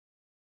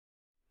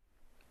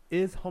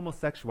Is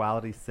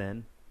homosexuality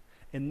sin?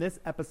 In this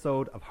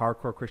episode of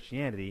Hardcore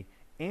Christianity,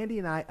 Andy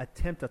and I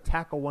attempt to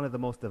tackle one of the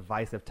most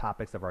divisive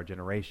topics of our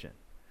generation.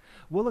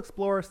 We'll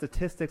explore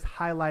statistics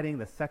highlighting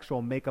the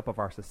sexual makeup of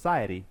our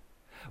society.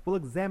 We'll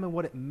examine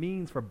what it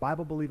means for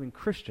Bible-believing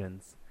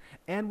Christians,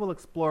 and we'll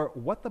explore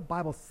what the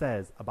Bible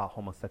says about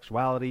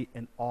homosexuality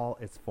in all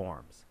its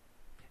forms.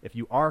 If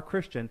you are a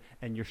Christian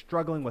and you're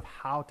struggling with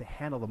how to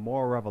handle the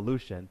moral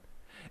revolution,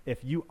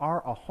 if you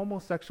are a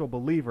homosexual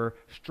believer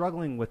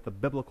struggling with the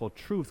biblical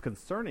truths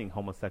concerning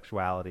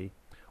homosexuality,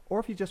 or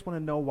if you just want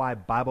to know why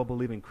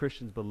Bible-believing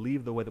Christians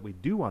believe the way that we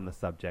do on the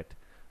subject,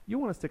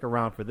 you'll want to stick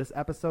around for this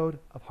episode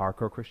of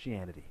Hardcore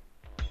Christianity.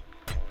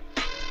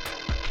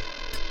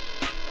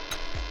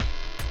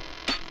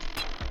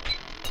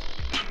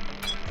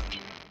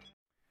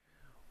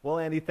 Well,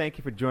 Andy, thank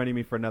you for joining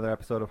me for another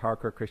episode of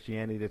Hardcore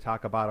Christianity to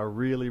talk about a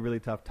really, really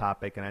tough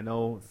topic, and I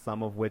know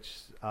some of which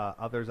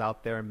others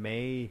out there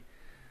may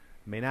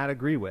not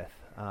agree with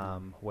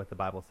what the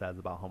Bible says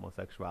about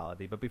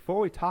homosexuality. But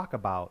before we talk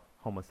about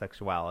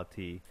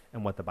homosexuality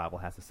and what the Bible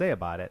has to say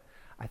about it,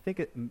 I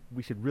think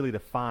we should really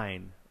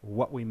define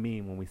what we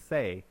mean when we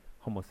say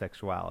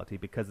homosexuality,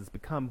 because it's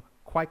become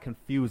quite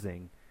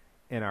confusing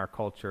in our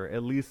culture,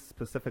 at least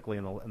specifically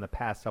in the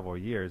past several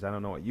years. I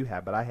don't know what you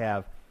have, but I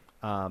have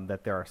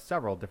that there are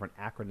several different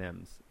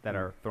acronyms that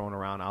are thrown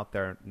around out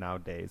there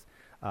nowadays.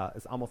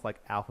 It's almost like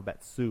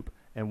alphabet soup.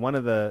 And one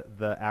of the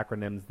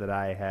acronyms that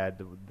I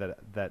had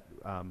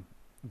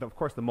of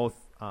course, the most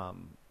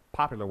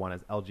popular one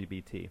is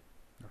LGBT.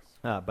 Yes.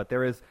 But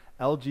there is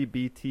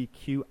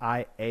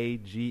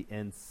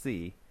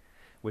LGBTQIAGNC,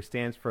 which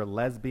stands for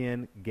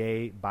lesbian,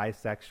 gay,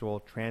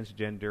 bisexual,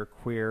 transgender,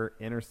 queer,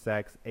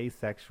 intersex,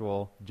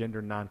 asexual,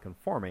 gender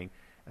nonconforming.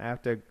 And I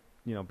have to,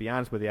 be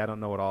honest with you, I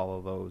don't know what all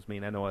of those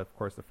mean. I know, of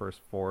course, the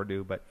first four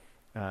do, but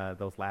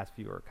those last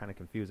few are kind of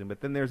confusing.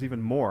 But then there's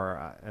even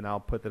more, and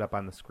I'll put that up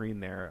on the screen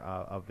there,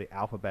 of the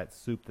alphabet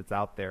soup that's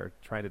out there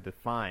trying to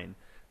define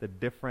the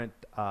different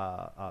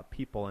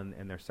people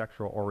and their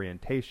sexual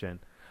orientation.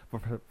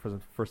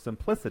 For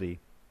simplicity,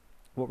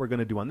 what we're going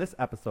to do on this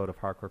episode of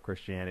Hardcore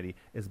Christianity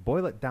is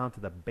boil it down to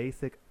the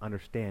basic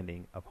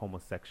understanding of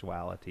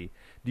homosexuality.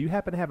 Do you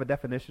happen to have a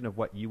definition of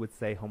what you would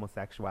say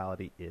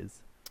homosexuality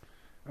is?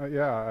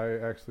 Yeah, I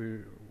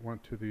actually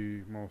went to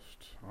the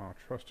most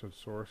trusted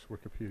source,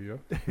 Wikipedia.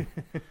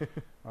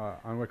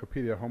 On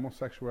Wikipedia,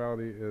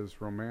 homosexuality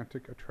is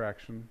romantic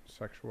attraction,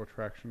 sexual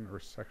attraction, or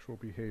sexual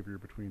behavior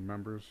between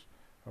members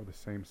of the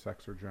same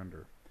sex or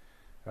gender.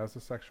 As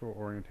a sexual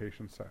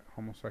orientation,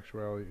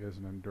 homosexuality is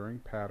an enduring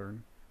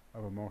pattern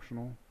of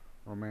emotional,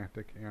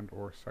 romantic, and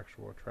or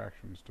sexual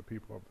attractions to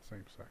people of the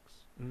same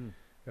sex.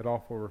 It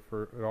also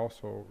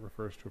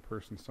refers to a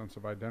person's sense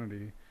of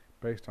identity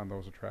based on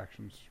those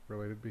attractions,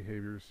 related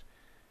behaviors,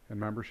 and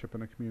membership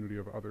in a community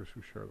of others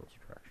who share those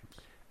attractions.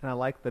 And I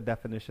like the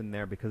definition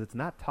there because it's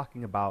not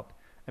talking about,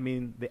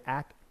 the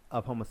act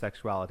of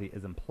homosexuality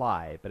is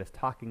implied, but it's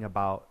talking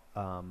about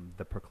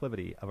the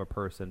proclivity of a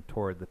person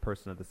toward the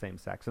person of the same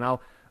sex. And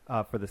I'll,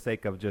 for the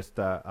sake of just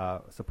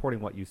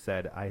supporting what you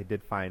said, I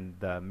did find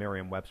the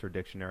Merriam-Webster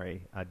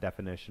dictionary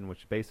definition,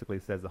 which basically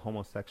says that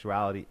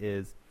homosexuality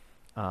is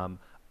of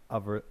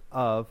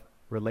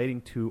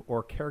relating to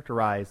or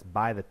characterized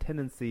by the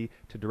tendency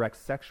to direct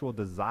sexual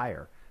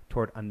desire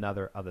toward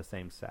another of the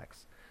same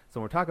sex. So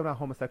when we're talking about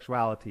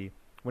homosexuality,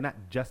 we're not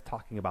just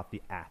talking about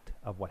the act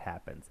of what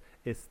happens.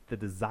 It's the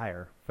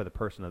desire for the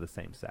person of the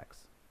same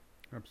sex.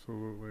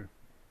 Absolutely.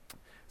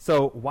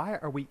 So why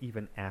are we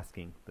even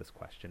asking this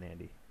question,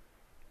 Andy?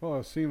 Well,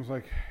 it seems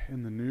like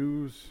in the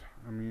news,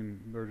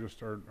 there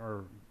just aren't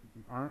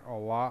a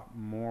lot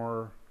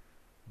more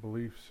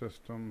belief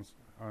systems,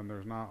 and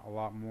there's not a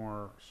lot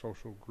more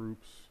social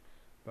groups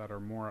that are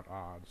more at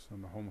odds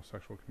than the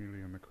homosexual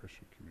community and the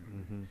Christian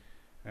community. Mm-hmm.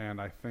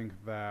 And I think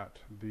that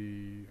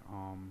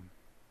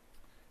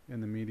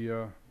in the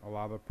media, a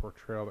lot of the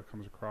portrayal that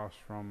comes across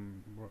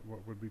from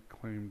what would be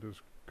claimed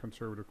as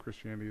conservative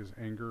Christianity is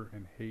anger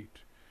and hate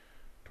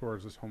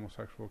towards this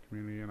homosexual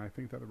community. And I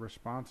think that the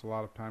response a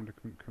lot of time to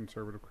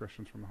conservative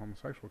Christians from the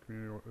homosexual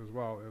community as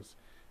well is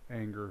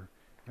anger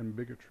and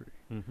bigotry.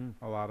 Mm-hmm.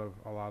 A lot of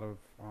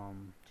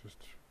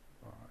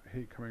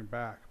hate coming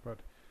back, but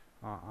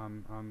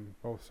on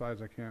both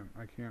sides, I can't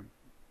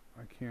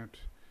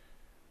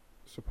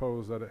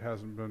suppose that it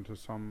hasn't been to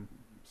some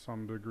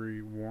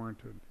degree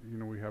warranted.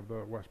 We have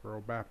the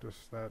Westboro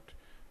Baptists that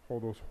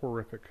hold those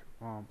horrific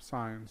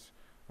signs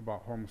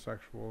about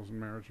homosexuals and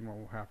marriage and what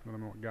will happen to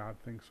them and what God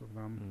thinks of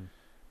them.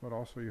 But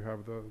also you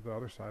have the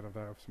other side of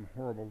that, of some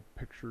horrible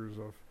pictures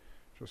of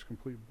just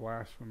complete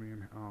blasphemy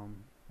and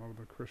of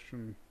the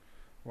Christian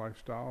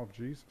lifestyle of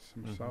Jesus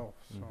himself.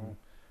 Mm-hmm. So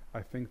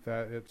I think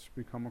that it's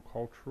become a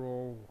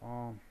cultural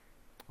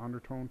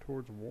undertone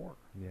towards war.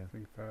 Yeah. I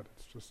think that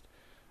it's just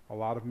a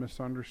lot of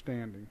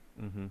misunderstanding.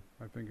 Mm-hmm.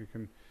 I think it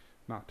can,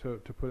 not to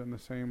put it in the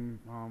same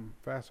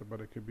facet, but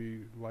it could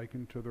be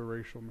likened to the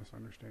racial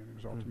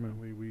misunderstandings.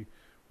 Ultimately, we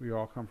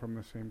all come from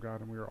the same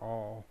God, and we are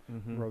all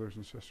brothers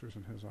and sisters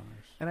in his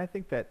eyes. And I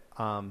think that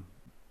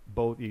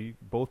both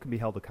can be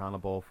held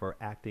accountable for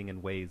acting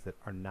in ways that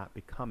are not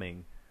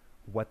becoming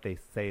what they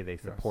say they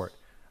support.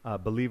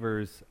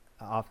 Believers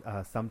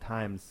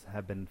sometimes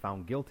have been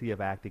found guilty of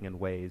acting in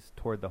ways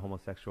toward the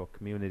homosexual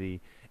community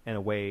in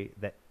a way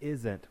that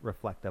isn't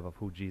reflective of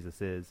who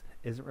Jesus is,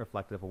 isn't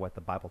reflective of what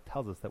the Bible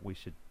tells us that we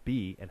should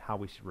be and how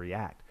we should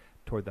react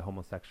toward the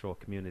homosexual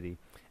community.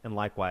 And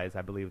likewise,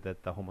 I believe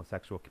that the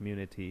homosexual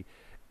community,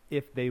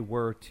 if they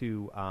were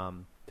to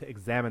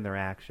examine their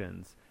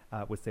actions,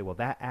 would say, well,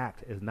 that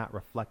act is not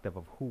reflective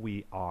of who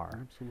we are.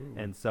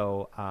 Absolutely. And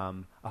so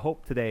I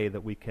hope today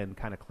that we can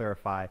kind of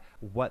clarify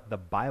what the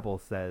Bible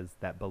says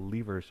that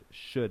believers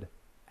should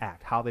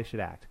act, how they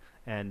should act,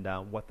 and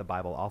what the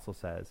Bible also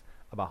says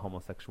about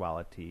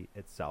homosexuality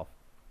itself,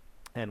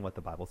 and what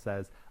the Bible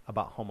says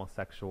about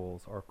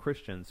homosexuals or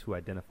Christians who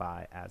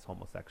identify as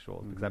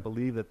homosexuals. Because I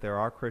believe that there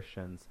are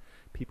Christians,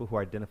 people who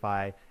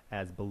identify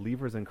as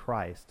believers in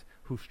Christ,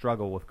 who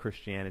struggle with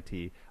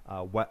Christianity,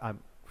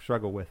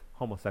 struggle with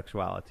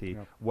homosexuality,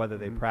 whether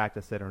they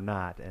practice it or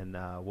not. And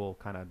we'll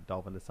kind of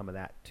delve into some of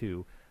that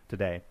too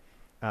today.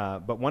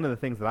 But one of the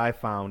things that I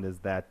found is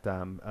that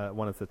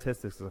one of the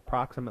statistics is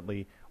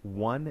approximately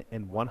 1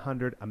 in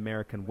 100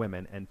 American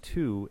women and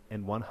 2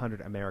 in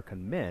 100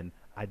 American men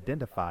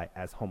identify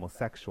as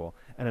homosexual,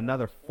 and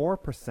another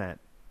 4%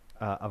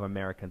 of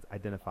Americans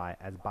identify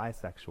as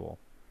bisexual,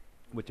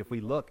 which if we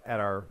look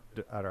at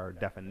our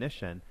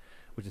definition,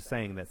 which is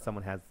saying that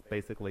someone has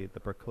basically the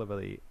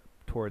proclivity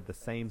toward the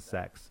same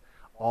sex,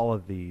 all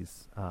of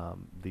these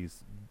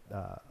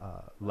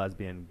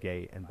lesbian,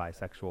 gay, and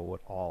bisexual would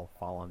all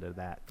fall under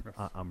that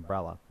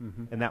umbrella.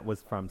 And that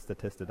was from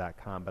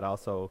Statista.com. But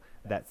also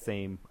that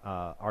same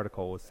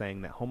article was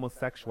saying that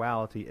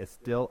homosexuality is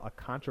still a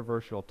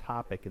controversial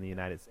topic in the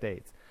United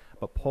States.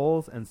 But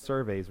polls and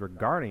surveys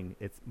regarding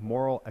its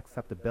moral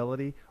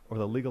acceptability or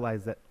the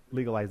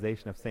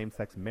legalization of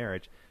same-sex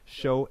marriage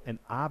show an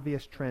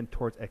obvious trend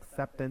towards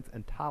acceptance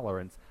and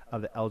tolerance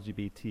of the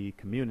LGBT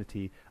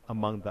community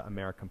among the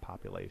American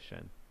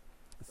population.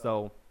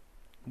 So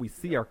we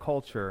see our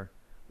culture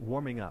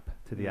warming up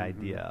to the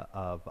idea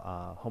of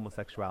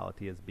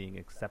homosexuality as being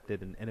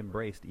accepted and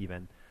embraced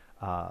even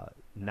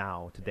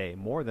now, today,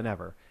 more than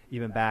ever.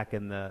 Even back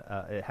in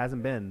it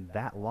hasn't been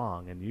that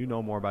long, and you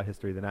know more about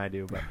history than I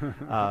do,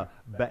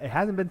 but it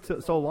hasn't been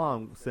so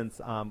long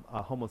since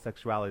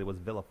homosexuality was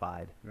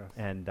vilified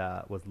and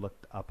was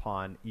looked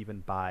upon even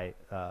by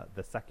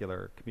the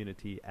secular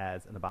community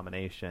as an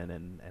abomination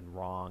and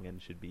wrong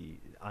and should be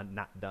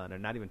not done or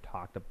not even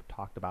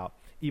talked about,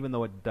 even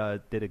though it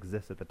did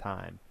exist at the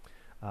time.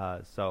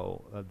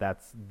 So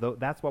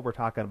that's what we're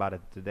talking about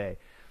today.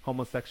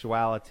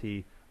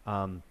 Homosexuality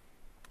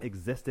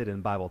existed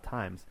in Bible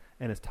times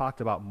and is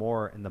talked about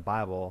more in the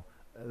Bible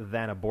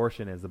than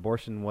abortion is.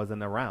 Abortion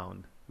wasn't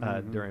around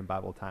during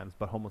Bible times,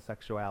 but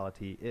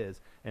homosexuality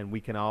is, and we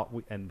can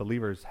and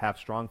believers have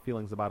strong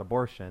feelings about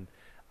abortion,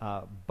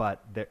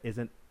 but there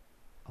isn't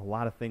a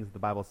lot of things the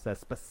Bible says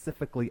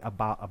specifically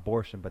about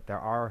abortion, but there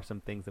are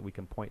some things that we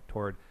can point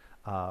toward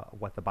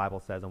what the Bible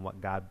says and what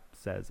God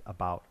says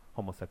about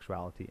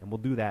homosexuality, and we'll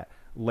do that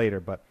later.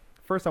 But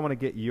first, I want to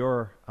get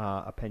your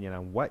opinion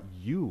on what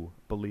you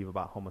believe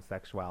about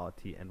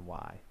homosexuality and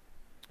why.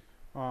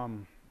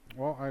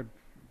 Well,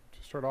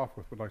 to start off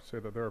with, would like to say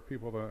that there are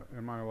people that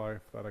in my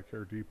life that I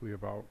care deeply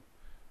about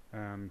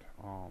and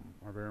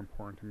are very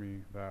important to me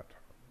that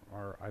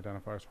are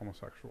identified as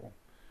homosexual,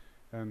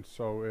 and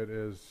so it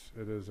is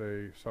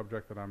a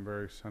subject that I'm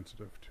very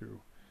sensitive to.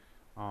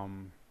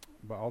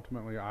 But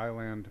ultimately, I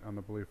land on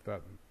the belief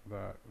that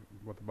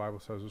what the Bible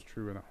says is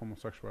true and that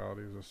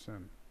homosexuality is a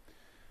sin.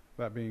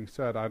 That being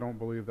said, I don't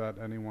believe that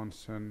any one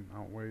sin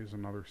outweighs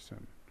another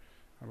sin.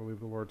 I believe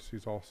the Lord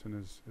sees all sin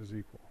as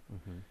equal.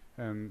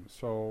 And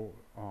so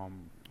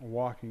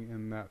walking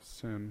in that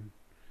sin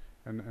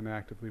and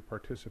actively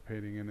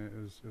participating in it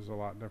is a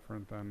lot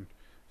different than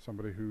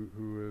somebody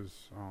who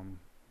is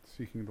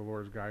seeking the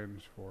Lord's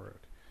guidance for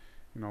it.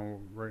 You know,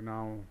 right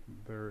now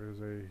there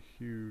is a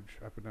huge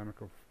epidemic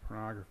of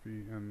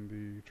pornography in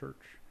the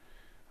church.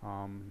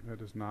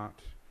 It is not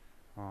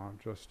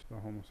just the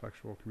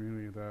homosexual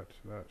community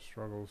that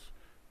struggles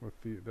with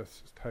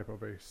this type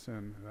of a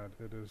sin, that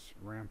it is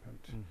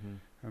rampant.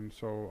 And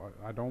so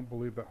I don't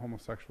believe that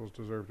homosexuals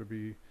deserve to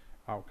be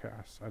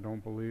outcasts. I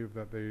don't believe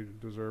that they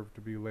deserve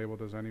to be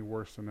labeled as any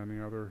worse than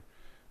any other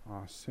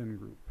sin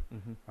group.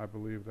 I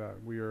believe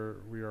that we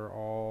are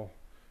all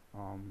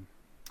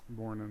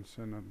born in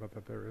sin, but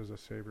that there is a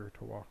Savior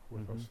to walk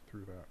with us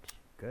through that.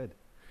 Good.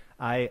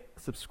 I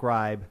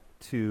subscribe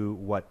to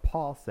what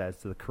Paul says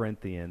to the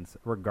Corinthians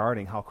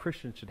regarding how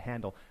Christians should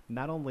handle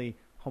not only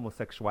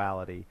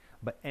homosexuality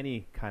but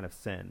any kind of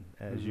sin,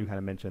 as you kind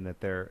of mentioned,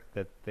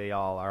 that they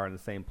all are on the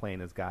same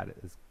plane as God,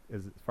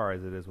 as far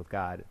as it is with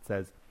God. It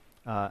says,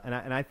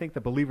 and I think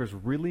that believers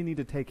really need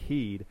to take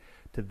heed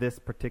to this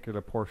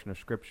particular portion of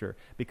Scripture,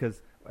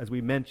 because as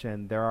we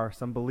mentioned, there are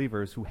some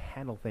believers who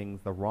handle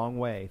things the wrong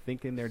way,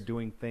 thinking they're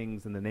doing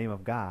things in the name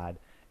of God,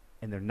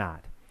 and they're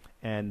not.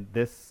 And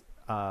this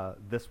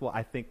will,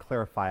 I think,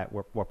 clarify it,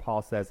 where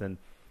Paul says in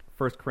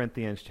 1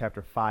 Corinthians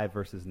chapter 5,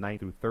 verses 9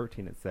 through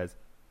 13, it says,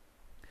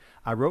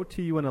 I wrote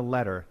to you in a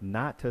letter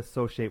not to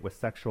associate with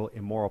sexual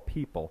immoral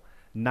people,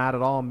 not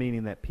at all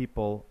meaning that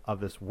people of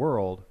this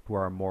world who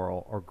are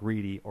immoral or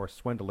greedy or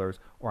swindlers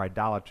or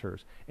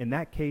idolaters. In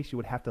that case, you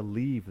would have to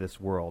leave this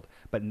world.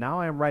 But now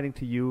I am writing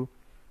to you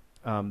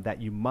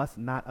that you must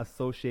not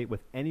associate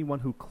with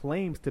anyone who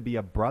claims to be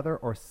a brother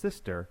or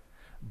sister,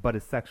 but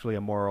is sexually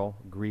immoral,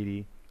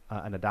 greedy,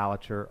 an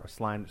idolater, or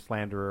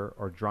slanderer,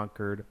 or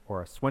drunkard,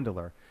 or a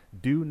swindler.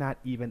 Do not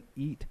even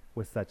eat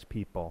with such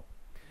people.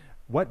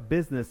 What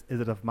business is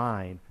it of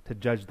mine to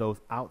judge those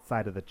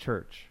outside of the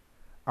church?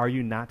 Are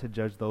you not to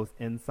judge those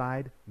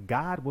inside?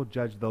 God will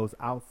judge those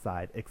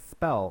outside.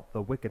 Expel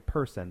the wicked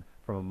person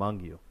from among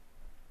you.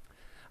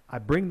 I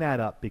bring that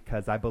up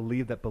because I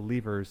believe that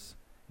believers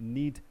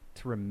need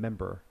to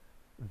remember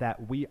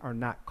that we are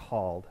not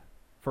called,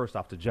 first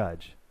off, to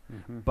judge.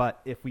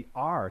 But if we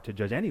are to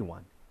judge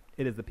anyone,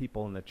 it is the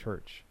people in the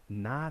church,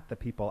 not the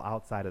people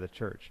outside of the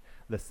church.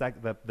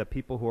 The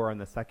people who are in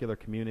the secular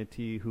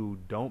community who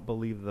don't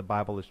believe that the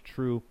Bible is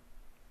true,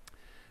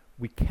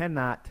 we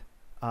cannot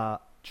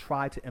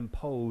try to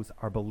impose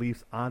our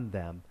beliefs on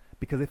them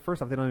because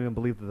first off, they don't even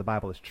believe that the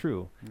Bible is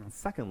true. No.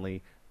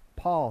 Secondly,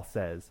 Paul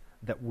says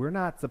that we're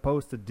not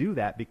supposed to do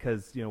that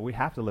because we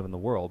have to live in the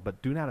world,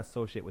 but do not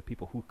associate with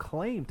people who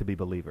claim to be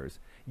believers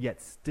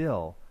yet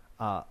still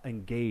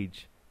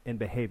engage in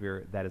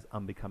behavior that is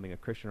unbecoming a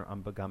Christian or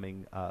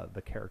unbecoming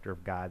the character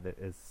of God, that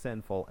is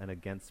sinful and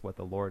against what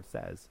the Lord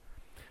says.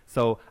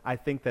 So I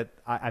think that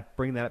I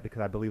bring that up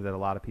because I believe that a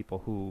lot of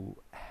people who,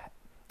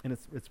 and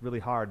it's really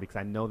hard because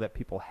I know that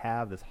people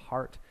have this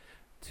heart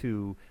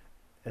to,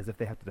 as if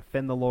they have to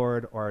defend the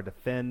Lord or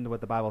defend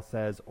what the Bible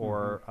says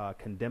or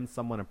condemn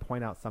someone and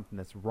point out something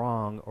that's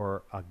wrong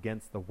or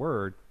against the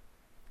word,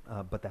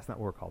 but that's not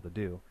what we're called to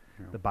do.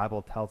 Yeah. The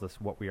Bible tells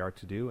us what we are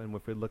to do, and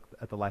if we look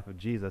at the life of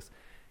Jesus,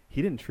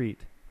 he didn't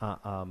treat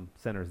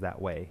sinners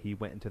that way. He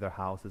went into their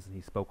houses and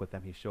he spoke with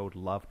them. He showed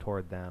love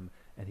toward them,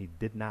 and he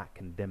did not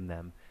condemn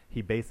them.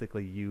 He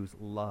basically used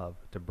love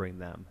to bring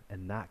them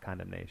and not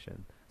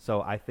condemnation.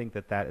 So I think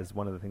that is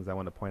one of the things I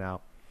want to point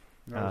out.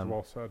 That was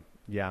well said.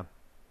 Yeah.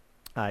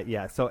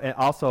 Yeah. So and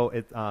also,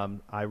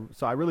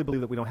 so I really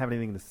believe that we don't have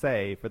anything to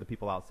say for the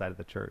people outside of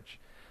the church.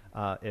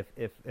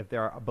 If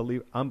there are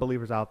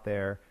unbelievers out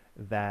there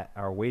that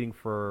are waiting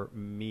for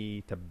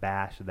me to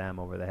bash them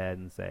over the head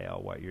and say, oh,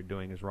 what you're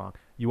doing is wrong,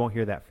 you won't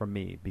hear that from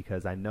me,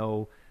 because I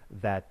know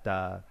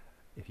that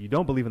if you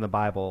don't believe in the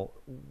Bible,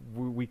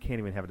 we can't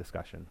even have a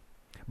discussion.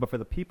 But for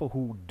the people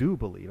who do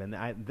believe,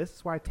 and this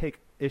is why I take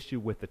issue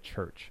with the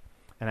church,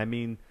 and I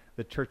mean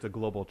the church, the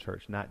global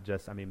church, not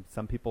just,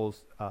 some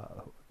people's,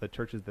 the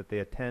churches that they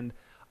attend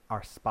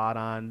are spot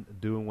on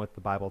doing what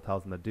the Bible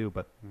tells them to do,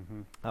 but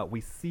we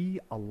see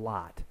a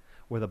lot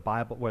where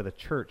the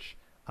church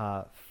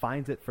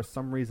finds it, for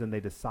some reason they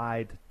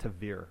decide to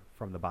veer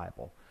from the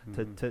Bible,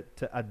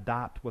 to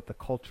adopt what the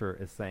culture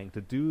is saying,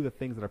 to do the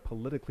things that are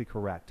politically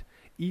correct,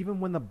 even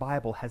when the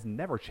Bible has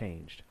never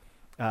changed.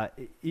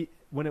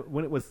 When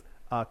it was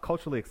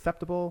culturally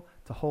acceptable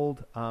to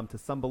hold to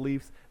some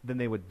beliefs, then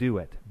they would do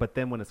it. But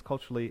then when it's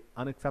culturally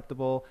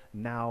unacceptable,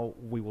 now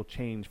we will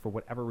change for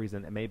whatever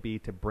reason. It may be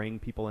to bring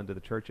people into the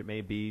church. It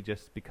may be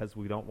just because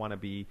we don't want to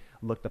be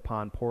looked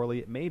upon poorly.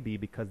 It may be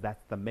because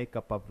that's the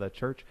makeup of the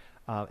church,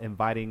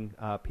 inviting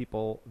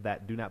people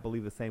that do not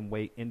believe the same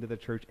way into the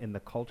church, and the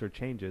culture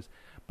changes.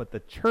 But the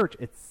church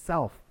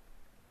itself,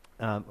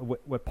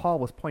 what Paul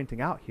was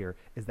pointing out here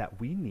is that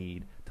we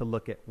need to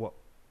look at what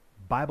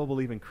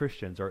Bible-believing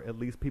Christians, or at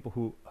least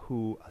people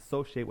who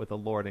associate with the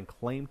Lord and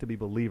claim to be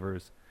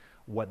believers,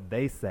 what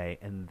they say,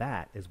 and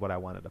that is what I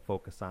wanted to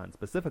focus on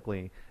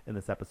specifically in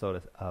this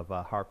episode of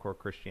Hardcore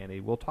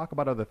Christianity. We'll talk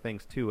about other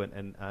things too,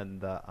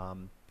 and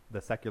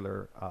the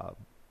secular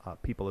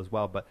people as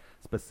well, but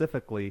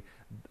specifically,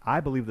 I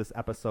believe this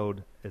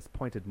episode is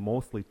pointed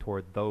mostly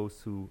toward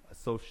those who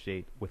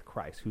associate with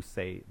Christ, who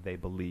say they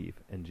believe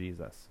in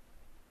Jesus.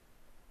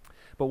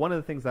 But one of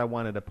the things I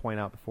wanted to point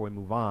out before we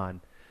move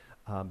on,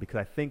 because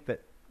I think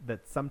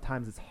that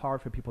sometimes it's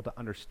hard for people to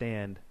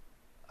understand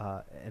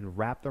and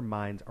wrap their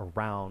minds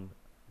around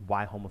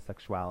why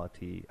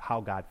homosexuality,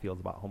 how God feels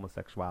about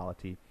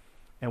homosexuality.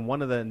 And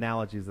one of the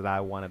analogies that I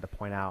wanted to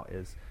point out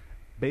is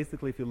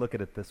basically, if you look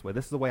at it this way,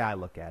 this is the way I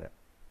look at it.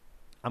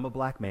 I'm a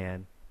black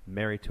man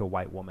married to a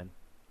white woman.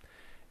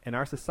 In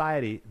our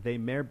society, there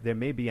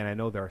may be, and I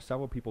know there are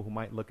several people who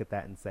might look at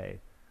that and say,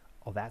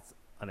 oh, that's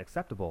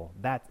unacceptable.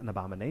 That's an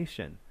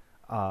abomination.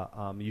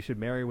 You should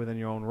marry within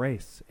your own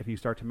race. If you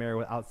start to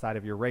marry outside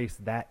of your race,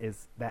 that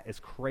is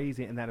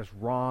crazy, and that is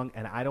wrong,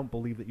 and I don't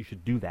believe that you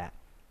should do that.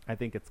 I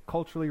think it's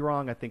culturally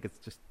wrong. I think it's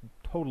just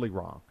totally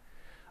wrong.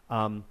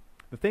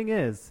 The thing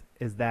is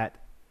that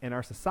in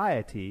our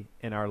society,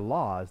 in our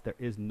laws, there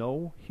is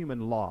no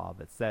human law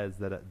that says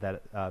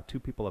that two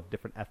people of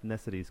different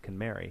ethnicities can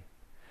marry.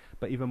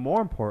 But even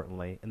more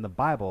importantly, in the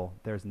Bible,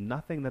 there's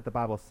nothing that the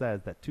Bible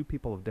says that two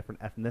people of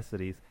different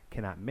ethnicities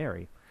cannot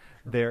marry.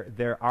 Sure.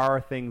 There are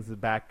things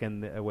back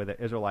in where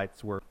the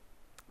Israelites were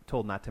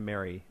told not to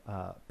marry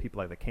people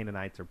like the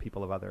Canaanites or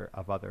people of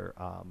other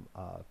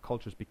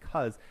cultures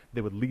because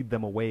they would lead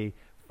them away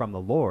from the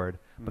Lord.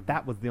 But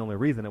that was the only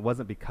reason. It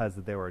wasn't because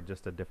they were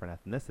just a different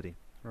ethnicity.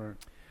 Right.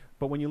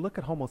 But when you look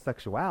at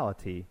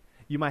homosexuality,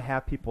 you might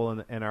have people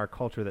in our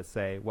culture that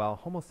say, well,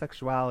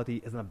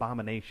 homosexuality is an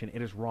abomination.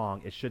 It is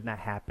wrong. It should not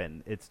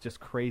happen. It's just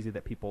crazy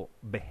that people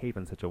behave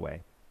in such a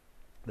way.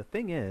 The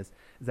thing is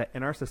that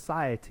in our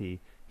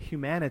society,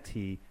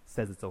 humanity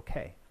says it's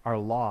okay. Our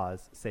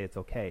laws say it's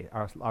okay.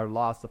 Our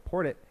laws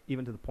support it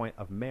even to the point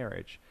of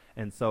marriage.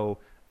 And so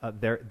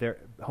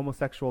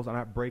homosexuals are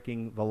not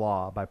breaking the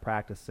law by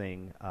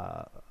practicing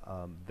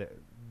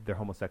their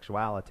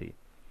homosexuality.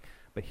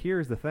 But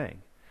here's the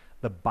thing.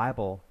 The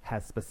Bible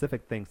has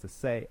specific things to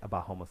say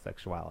about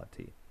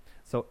homosexuality.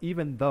 So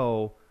even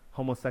though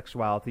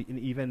homosexuality and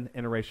even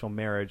interracial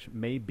marriage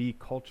may be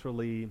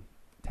culturally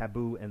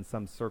taboo in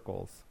some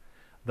circles,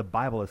 the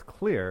Bible is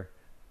clear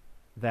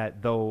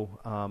that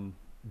though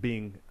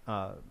being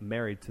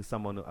married to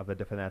someone of a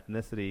different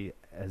ethnicity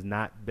has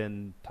not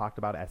been talked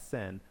about as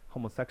sin,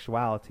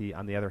 homosexuality,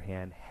 on the other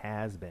hand,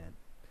 has been.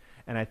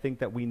 And I think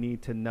that we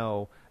need to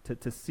know,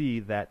 to see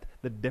that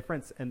the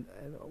difference, and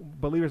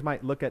believers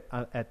might look at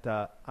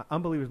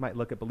unbelievers might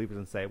look at believers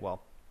and say,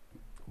 well,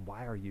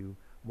 why are you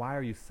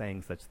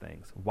saying such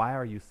things? Why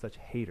are you such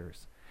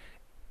haters?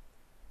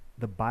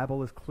 The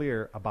Bible is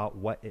clear about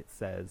what it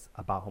says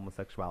about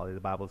homosexuality.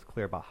 The Bible is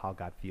clear about how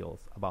God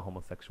feels about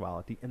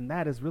homosexuality. And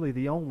that is really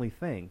the only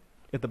thing.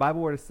 If the Bible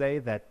were to say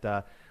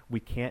that we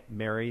can't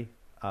marry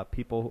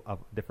people of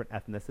different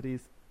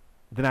ethnicities,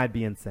 then I'd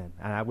be in sin,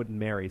 and I wouldn't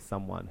marry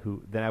someone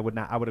I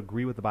would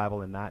agree with the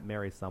Bible and not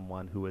marry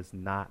someone who is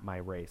not my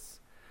race.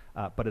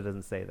 But it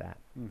doesn't say that.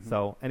 Mm-hmm.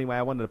 So anyway,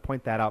 I wanted to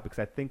point that out because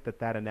I think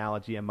that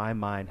analogy in my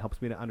mind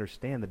helps me to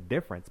understand the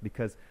difference,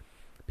 because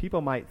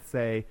people might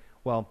say,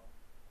 well,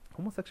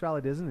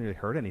 homosexuality doesn't really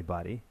hurt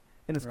anybody,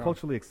 and it's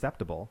culturally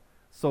acceptable,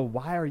 so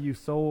why are you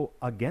so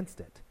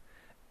against it?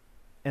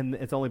 And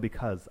it's only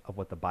because of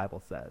what the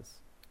Bible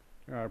says.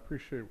 Yeah, I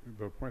appreciate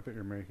the point that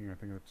you're making. I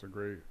think it's a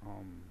great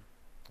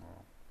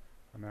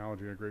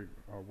analogy, a great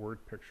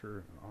word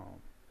picture.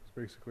 It's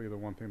basically the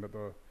one thing that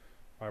the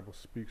Bible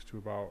speaks to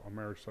about a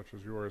marriage such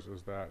as yours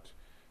is that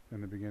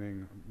in the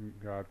beginning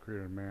God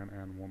created man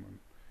and woman,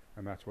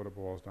 and that's what it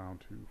boils down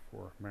to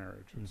for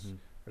marriage.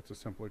 It's a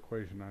simple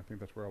equation. I think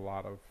that's where a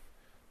lot of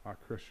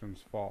Christians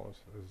fall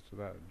is to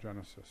that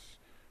Genesis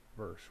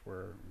verse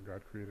where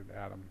God created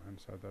Adam and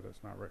said that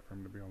it's not right for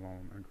him to be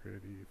alone, and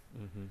created Eve.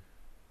 Mm-hmm.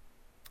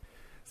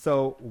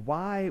 So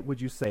why would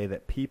you say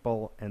that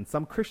people, and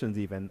some Christians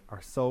even,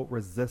 are so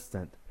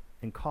resistant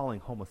in calling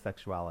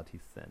homosexuality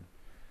sin?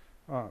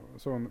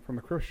 So from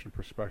the Christian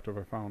perspective,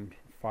 I found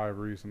 5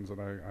 reasons that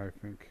I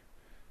think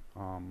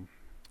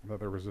that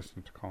they're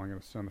resistant to calling it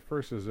a sin. The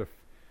first is, if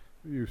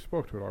you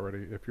spoke to it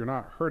already, if you're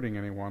not hurting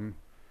anyone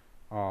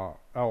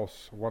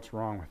else, what's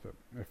wrong with it?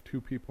 If 2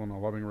 people in a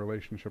loving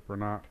relationship are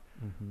not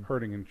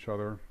hurting each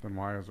other, then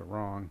why is it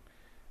wrong?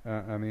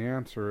 And the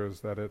answer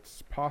is that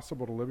it's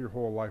possible to live your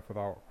whole life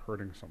without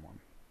hurting someone.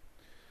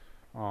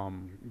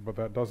 But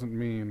that doesn't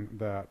mean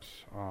that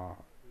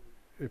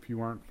if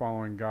you aren't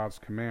following God's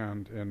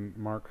command in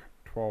Mark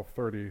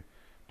 12:30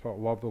 to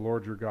love the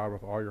Lord your God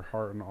with all your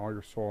heart and all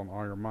your soul and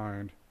all your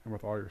mind and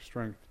with all your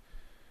strength,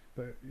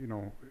 that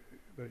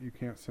you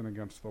can't sin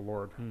against the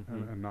Lord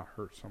and not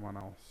hurt someone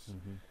else.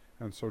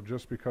 And so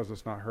just because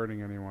it's not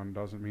hurting anyone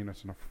doesn't mean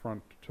it's an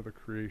affront to the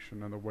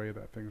creation and the way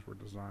that things were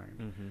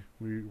designed.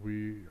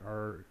 We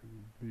are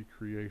the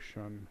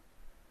creation.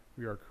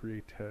 We are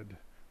created.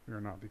 We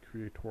are not the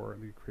creator.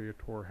 And the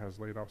creator has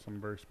laid out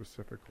some very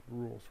specific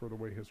rules for the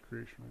way his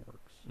creation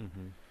works.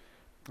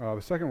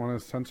 The second one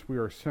is, since we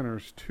are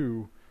sinners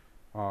too,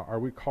 are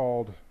we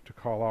called to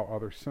call out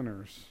other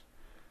sinners?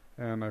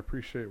 And I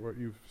appreciate what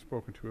you've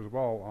spoken to as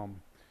well.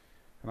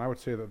 And I would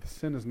say that the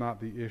sin is not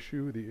the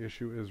issue. The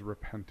issue is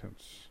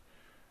repentance.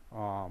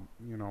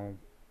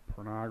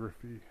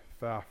 Pornography,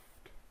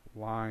 theft,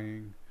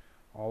 lying,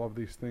 all of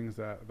these things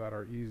that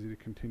are easy to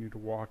continue to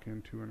walk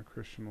into in a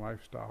Christian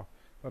lifestyle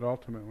that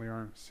ultimately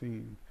aren't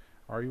seen.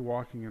 Are you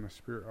walking in a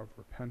spirit of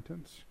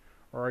repentance?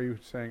 Or are you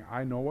saying,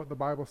 I know what the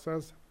Bible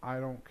says, I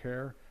don't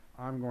care,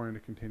 I'm going to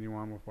continue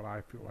on with what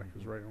I feel like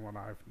is right and what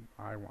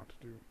I want to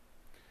do?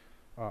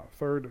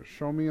 Third,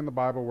 show me in the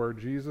Bible where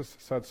Jesus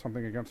said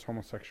something against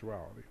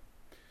homosexuality.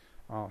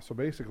 So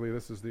basically,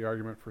 this is the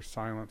argument for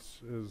silence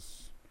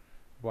is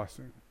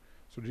blessing.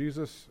 So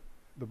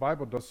the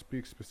Bible does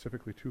speak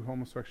specifically to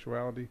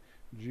homosexuality.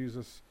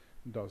 Jesus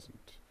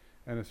doesn't.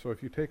 And so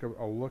if you take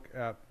a look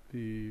at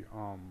the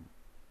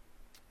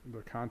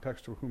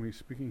context of whom he's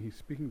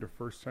speaking to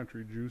first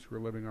century Jews who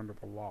are living under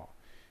the law.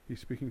 He's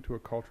speaking to a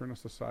culture and a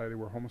society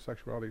where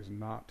homosexuality is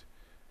not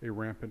a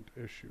rampant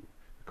issue.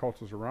 The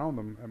cultures around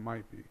them, it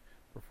might be.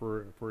 But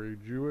for a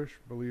Jewish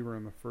believer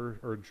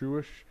or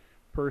Jewish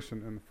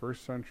person in the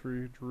first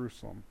century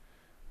Jerusalem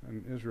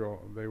and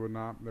Israel, there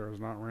is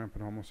not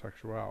rampant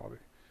homosexuality.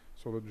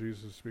 So that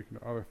Jesus is speaking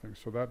to other things.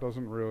 So that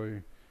doesn't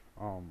really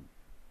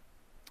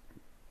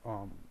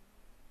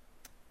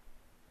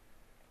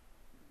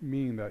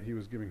mean that he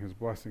was giving his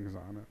blessings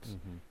on it.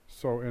 Mm-hmm.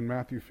 So in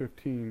Matthew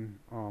 15,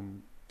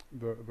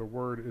 the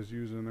word is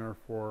used in there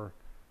for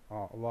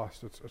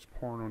lust. It's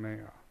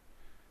porneia.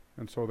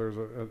 And so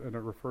and it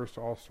refers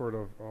to all sort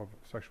of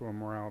sexual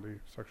immorality,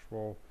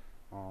 sexual,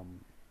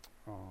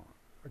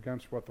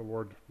 against what the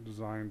Lord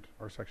designed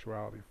our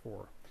sexuality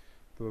for.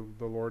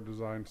 The Lord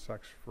designed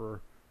sex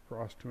for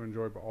us to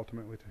enjoy, but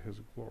ultimately to his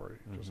glory,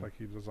 just like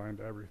he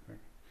designed everything.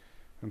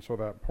 And so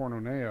that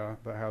porneia,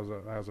 that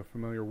has a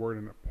familiar word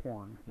in it,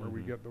 porn, where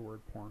we get the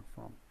word porn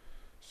from.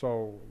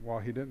 So while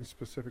he didn't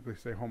specifically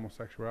say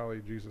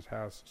homosexuality, Jesus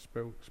has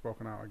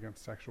spoken out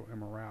against sexual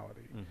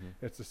immorality.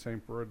 It's the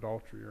same for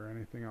adultery or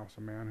anything else.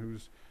 A man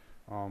who's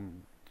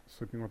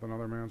sleeping with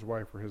another man's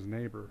wife, or his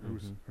neighbor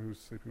who's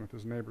sleeping with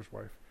his neighbor's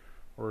wife.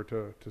 Or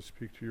to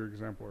speak to your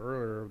example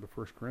earlier of the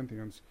 1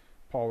 Corinthians,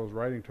 Paul was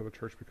writing to the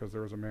church because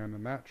there was a man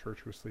in that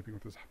church who was sleeping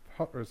with his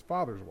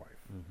father's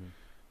wife.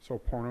 So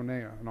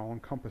porneia, and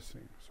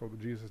all-encompassing. So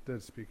Jesus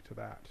did speak to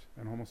that,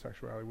 and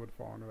homosexuality would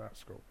fall under that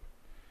scope.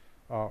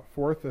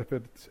 Fourth, if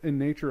it's in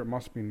nature, it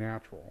must be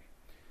natural.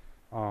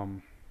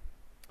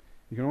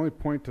 You can only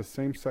point to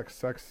same-sex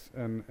sex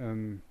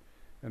in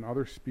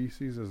other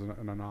species as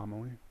an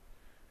anomaly.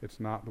 It's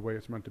not the way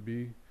it's meant to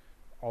be.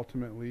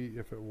 Ultimately,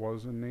 if it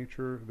was in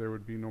nature, there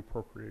would be no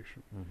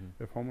procreation.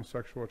 If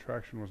homosexual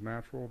attraction was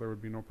natural, there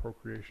would be no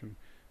procreation.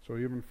 So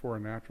even for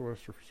a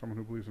naturalist or for someone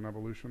who believes in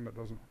evolution, that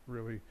doesn't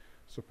really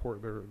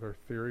support their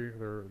theory,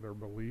 their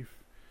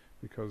belief,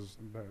 because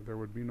there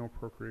would be no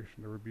procreation,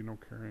 there would be no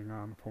carrying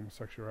on if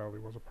homosexuality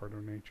was a part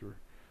of nature.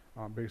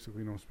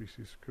 Basically, no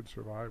species could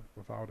survive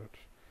without it.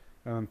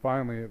 And then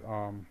finally,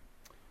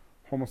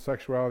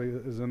 homosexuality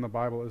is in the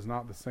Bible is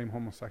not the same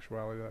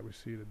homosexuality that we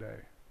see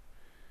today.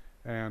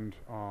 And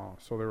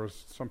so there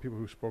was some people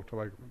who spoke to,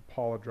 like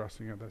Paul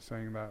addressing it, that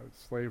saying that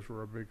slaves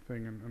were a big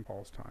thing in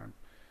Paul's time.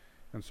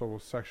 And so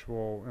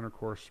sexual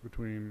intercourse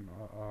between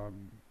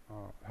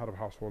head of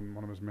household and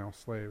one of his male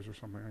slaves or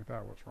something like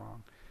that was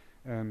wrong.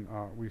 And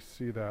we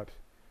see that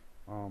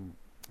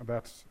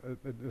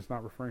it's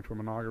not referring to a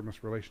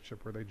monogamous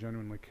relationship where they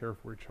genuinely care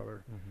for each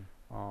other.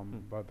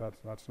 But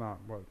that's not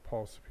what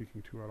Paul's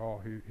speaking to at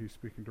all. He's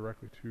speaking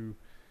directly to,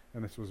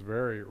 and this was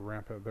very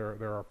rampant.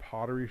 There are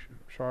pottery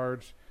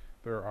shards.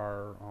 There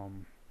are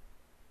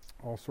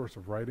all sorts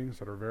of writings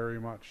that are very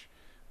much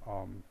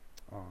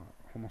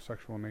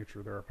homosexual in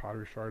nature. There are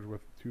pottery shards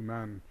with two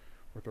men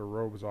with their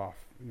robes off,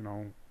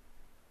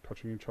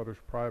 touching each other's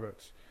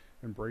privates,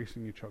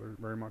 embracing each other,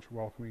 very much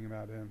welcoming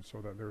that in,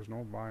 so that there's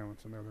no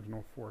violence in there, there's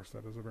no force.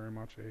 That is very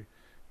much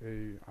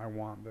I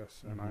want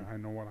this, and I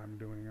know what I'm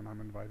doing, and I'm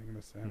inviting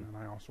this in, and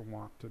I also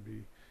want to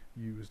be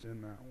used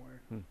in that way.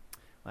 Well,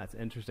 that's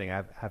interesting.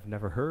 I've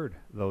never heard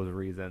those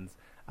reasons.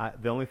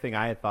 The only thing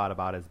I had thought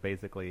about is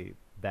basically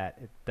that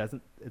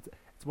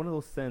it's one of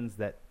those sins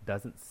that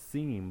doesn't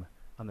seem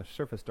on the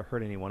surface to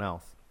hurt anyone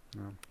else.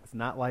 Yeah. It's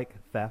not like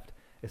theft.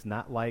 It's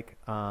not like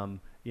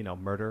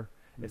murder.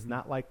 It's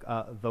not like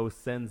those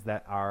sins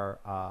that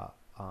are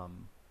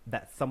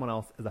that someone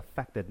else is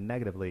affected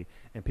negatively,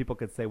 and people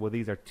could say, well,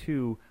 these are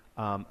two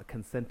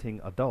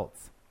consenting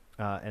adults,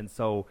 and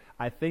so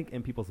I think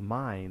in people's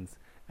minds,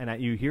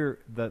 and you hear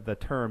the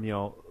term,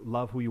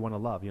 love who you want to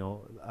love,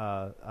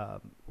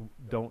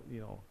 don't,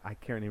 I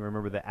can't even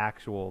remember the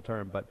actual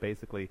term, but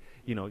basically,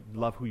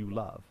 love who you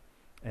love.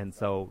 And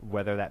so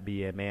whether that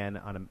be a man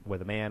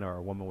with a man, or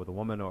a woman with a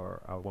woman,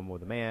 or a woman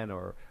with a man,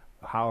 or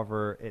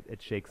however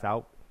it shakes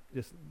out,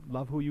 just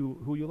love who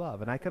you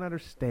love. And I can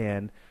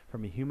understand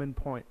from a human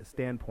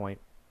standpoint,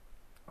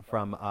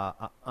 from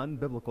an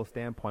unbiblical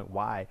standpoint,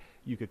 why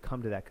you could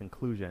come to that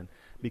conclusion,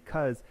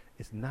 because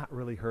it's not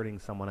really hurting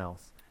someone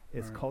else.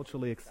 It's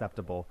culturally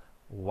acceptable.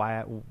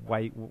 Why?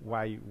 What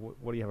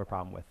do you have a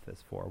problem with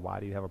this for? Why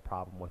do you have a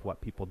problem with what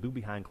people do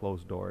behind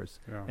closed doors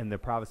in the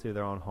privacy of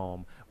their own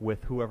home,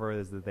 with whoever it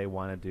is that they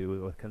want to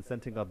do, with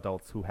consenting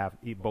adults who have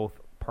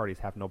both parties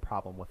have no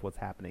problem with what's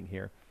happening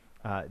here?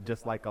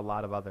 Just like a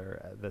lot of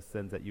other the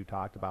sins that you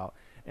talked about,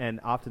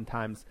 and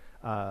oftentimes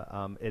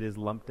it is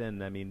lumped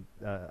in. I mean,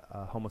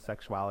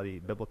 homosexuality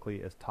biblically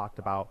is talked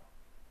about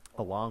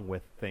along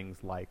with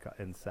things like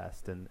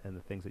incest and the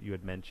things that you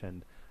had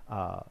mentioned.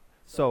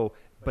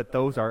 But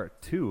those are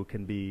too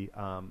can be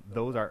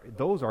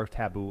those are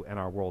taboo in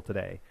our world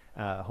today.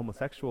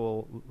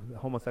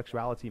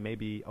 Homosexuality may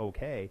be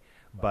okay,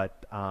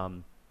 but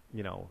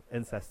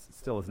incest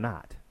still is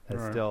not.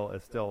 It's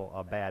still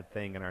a bad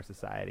thing in our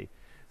society.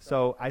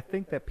 So I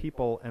think that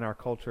people in our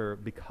culture,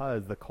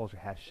 because the culture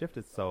has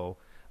shifted so,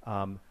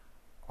 are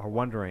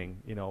wondering,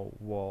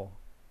 well,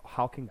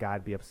 how can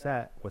God be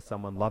upset with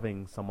someone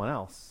loving someone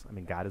else? I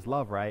mean, God is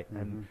love, right?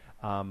 And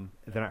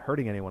they're not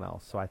hurting anyone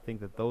else. So I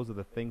think that those are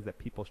the things that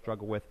people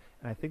struggle with,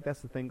 and I think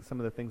that's some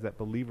of the things that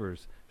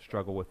believers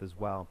struggle with as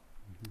well.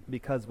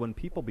 Because when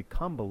people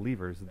become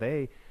believers,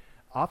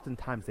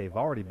 oftentimes they've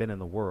already been in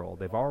the world.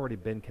 They've already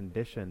been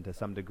conditioned to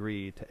some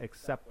degree to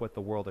accept what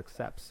the world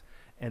accepts.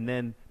 And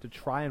then to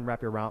try and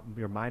wrap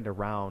your mind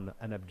around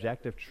an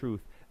objective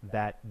truth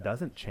that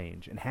doesn't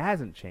change and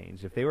hasn't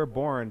changed. If they were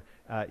born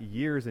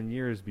years and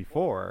years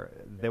before,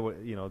 they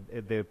would,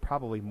 they would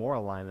probably more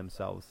align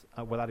themselves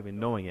without even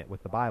knowing it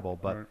with the Bible.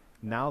 But Right.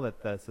 now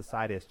that the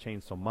society has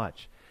changed so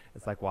much,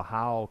 it's like, well,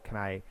 how can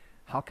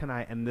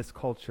I in this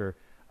culture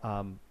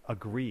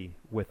agree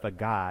with a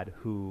God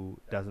who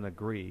doesn't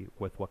agree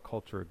with what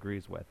culture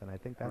agrees with? And I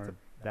think that's Right.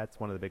 that's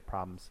one of the big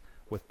problems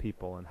with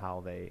people and how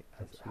they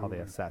Absolutely.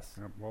 assess.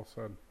 Yep, well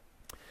said.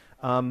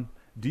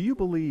 Do you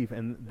believe,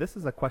 and this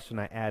is a question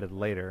I added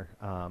later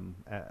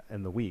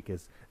in the week,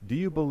 is do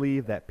you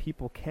believe that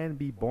people can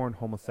be born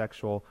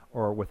homosexual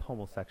or with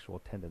homosexual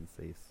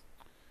tendencies?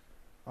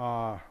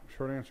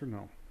 Short answer,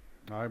 no.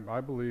 I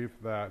believe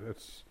that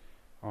it's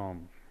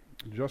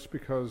just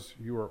because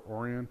you are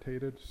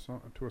orientated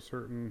to a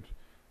certain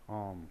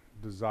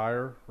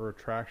desire or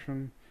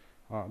attraction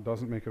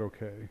doesn't make it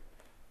okay.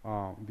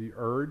 The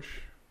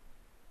urge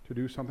to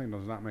do something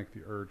does not make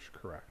the urge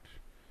correct.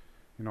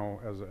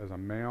 As a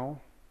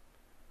male,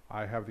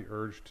 I have the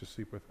urge to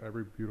sleep with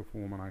every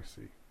beautiful woman I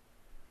see.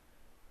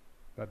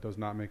 That does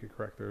not make it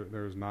correct.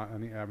 There is not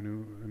any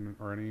avenue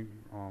or any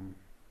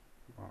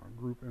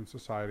group in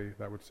society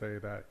that would say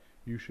that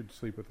you should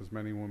sleep with as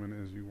many women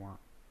as you want,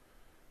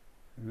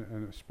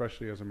 and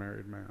especially as a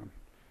married man.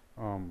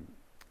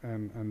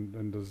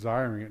 And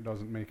desiring it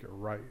doesn't make it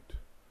right.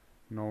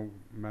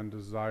 Men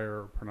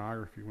desire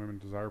pornography, women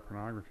desire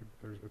pornography,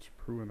 but it's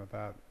proven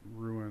that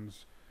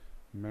ruins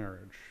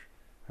marriage,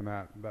 and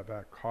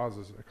that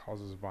causes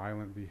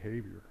violent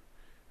behavior,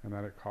 and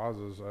that it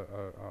causes a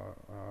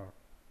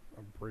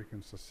break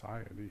in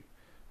society.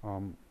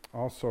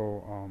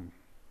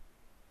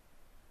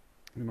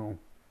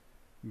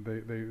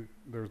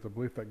 There's the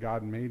belief that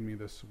God made me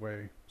this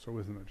way, so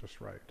isn't it just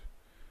right?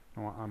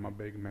 I'm a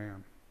big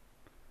man.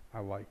 I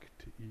like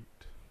to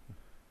eat.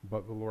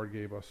 But the Lord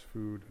gave us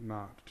food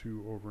not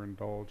to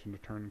overindulge and to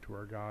turn into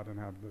our God and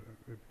have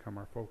it become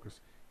our focus.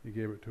 He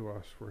gave it to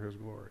us for His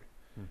glory.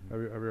 Mm-hmm.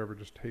 Have you ever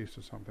just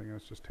tasted something and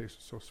it's just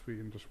tasted so sweet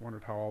and just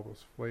wondered how all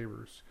those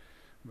flavors,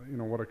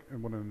 what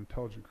an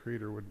intelligent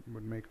creator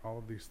would make all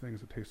of these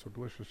things that taste so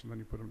delicious, and then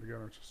you put them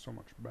together, it's just so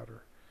much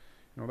better.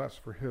 That's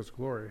for His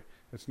glory.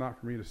 It's not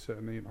for me to sit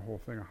and eat a whole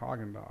thing of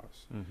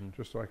Haagen-Dazs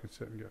just so I can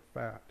sit and get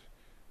fat.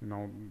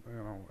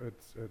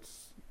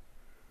 It's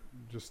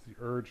just the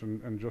urge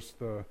and just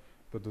the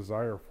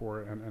desire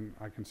for it. And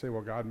I can say,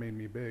 well, God made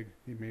me big.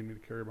 He made me to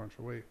carry a bunch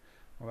of weight.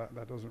 Well,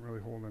 that doesn't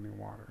really hold any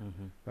water.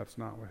 Mm-hmm. That's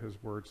not what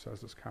His word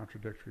says. It's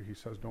contradictory. He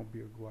says, don't be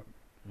a glutton.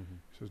 Mm-hmm.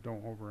 He says,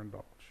 don't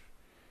overindulge.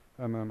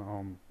 And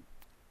then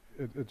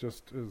it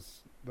just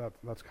is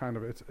that's kind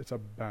of it's a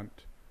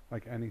bent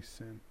like any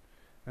sin.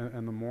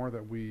 And the more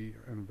that we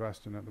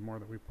invest in it, the more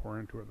that we pour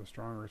into it, the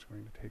stronger it's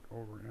going to take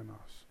over in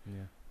us.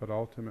 Yeah. But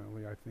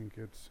ultimately, I think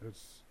it's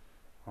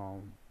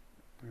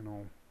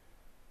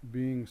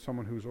being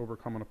someone who's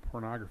overcome a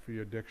pornography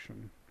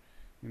addiction.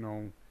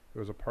 There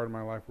was a part of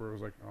my life where it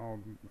was like,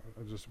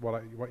 just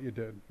what you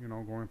did.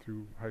 Going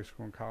through high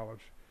school and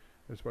college,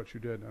 is what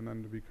you did, and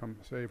then to become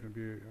saved and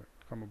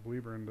become a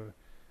believer and to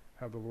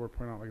have the Lord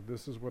point out, like,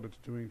 this is what it's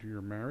doing to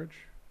your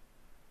marriage.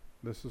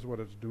 This is what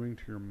it's doing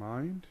to your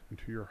mind and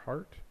to your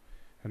heart.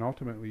 And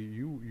ultimately,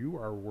 you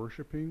are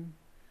worshiping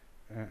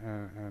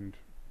and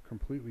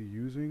completely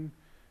using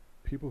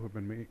people who have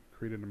been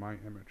created in my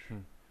image.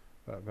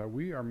 That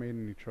we are made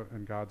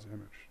in God's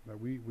image. That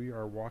we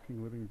are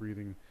walking, living,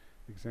 breathing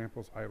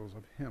examples, idols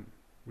of Him.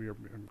 We are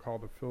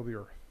called to fill the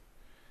earth.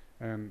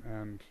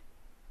 And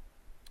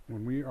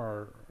when we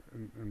are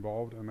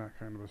involved in that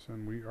kind of a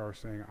sin, we are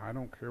saying, I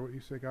don't care what you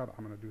say, God,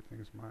 I'm going to do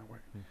things my way.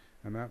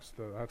 And that's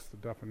the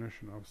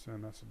definition of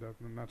sin.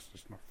 And that's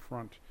just an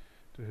affront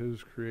to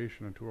His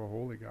creation and to a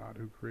holy God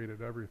who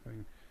created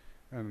everything.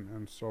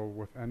 And so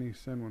with any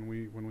sin, when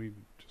we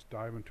just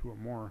dive into it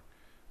more,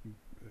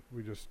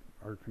 we just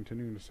are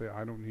continuing to say,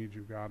 I don't need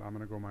you, God. I'm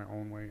going to go my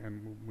own way.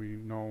 And we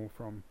know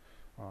from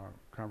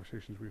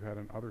conversations we've had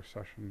in other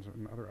sessions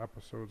and other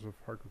episodes of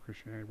Hardcore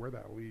Christianity where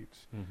that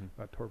leads,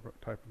 that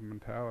type of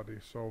mentality.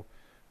 So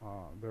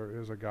there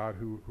is a God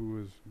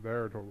who is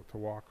there to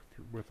walk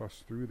with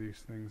us through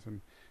these things,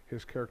 and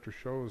His character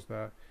shows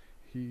that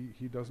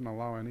He doesn't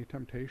allow any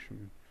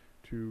temptation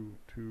to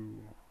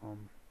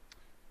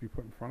be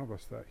put in front of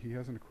us that He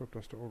hasn't equipped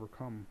us to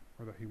overcome,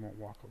 or that He won't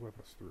walk with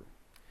us through.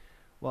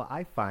 Well,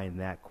 I find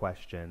that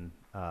question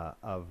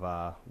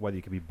of whether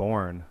you could be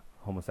born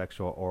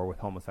homosexual or with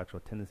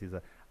homosexual tendencies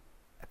a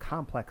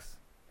complex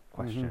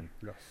question.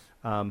 Yes.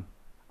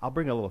 I'll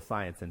bring a little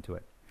science into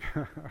it.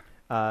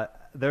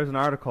 There's an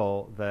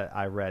article that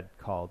I read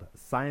called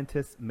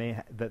 "Scientists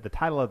May." The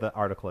title of the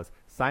article is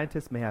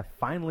 "Scientists May Have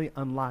Finally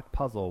Unlocked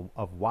Puzzle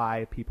of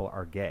Why People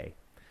Are Gay,"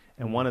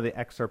 and one of the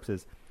excerpts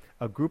is,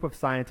 "A group of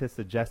scientists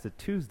suggested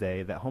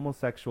Tuesday that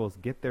homosexuals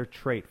get their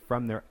trait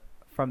from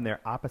their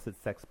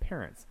opposite-sex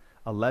parents.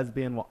 A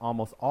lesbian will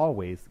almost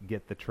always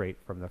get the trait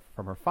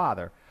from her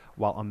father,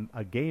 while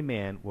a gay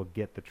man will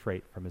get the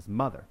trait from his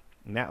mother."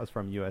 And that was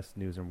from U.S.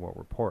 News and World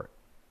Report.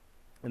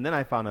 And then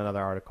I found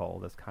another article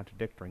that's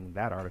contradicting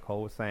that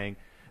article, was saying,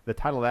 the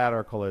title of that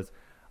article is,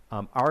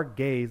 Are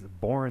gays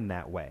born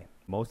that way?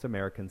 Most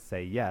Americans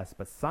say yes,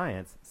 but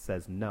science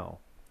says no.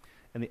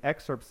 And the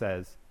excerpt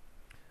says,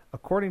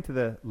 according to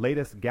the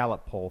latest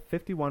Gallup poll,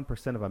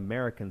 51% of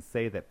Americans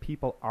say that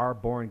people are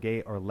born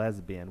gay or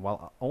lesbian,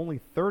 while only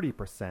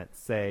 30%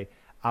 say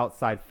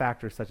outside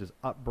factors such as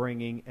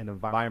upbringing and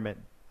environment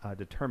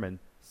determine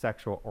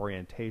sexual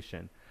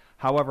orientation.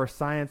 However,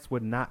 science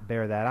would not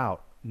bear that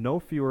out. No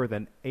fewer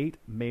than 8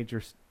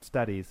 major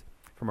studies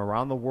from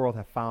around the world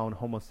have found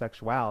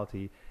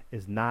homosexuality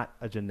is not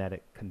a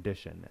genetic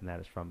condition, and that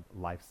is from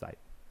LifeSite.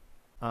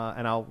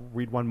 And I'll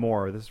read one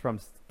more. This is from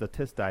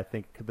Statista. I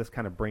think this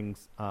kind of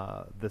brings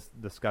this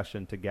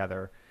discussion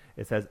together.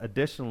 It says,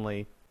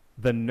 additionally,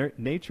 the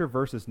nature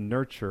versus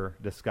nurture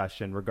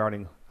discussion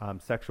regarding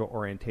sexual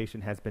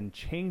orientation has been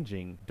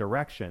changing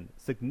direction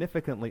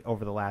significantly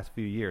over the last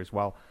few years.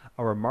 While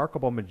a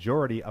remarkable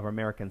majority of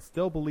Americans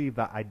still believe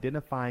that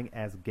identifying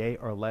as gay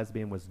or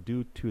lesbian was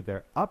due to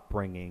their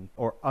upbringing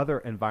or other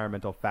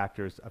environmental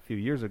factors a few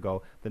years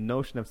ago, the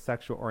notion of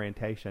sexual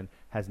orientation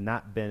has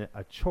not been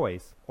a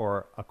choice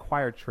or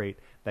acquired trait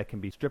that can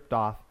be stripped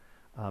off,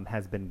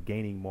 has been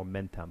gaining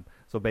momentum.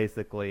 So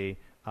basically,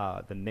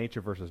 the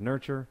nature versus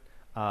nurture,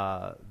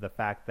 the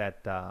fact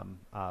that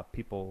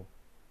people,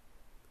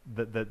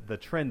 the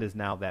trend is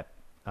now that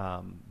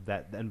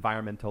that the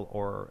environmental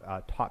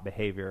or taught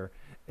behavior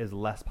is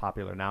less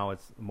popular. Now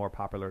it's more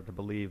popular to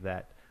believe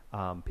that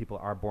people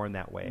are born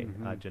that way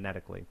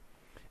genetically.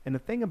 And the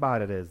thing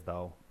about it is,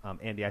 though,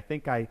 Andy, I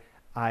think I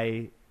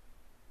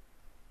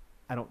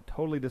don't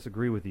totally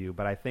disagree with you,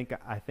 but I think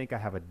I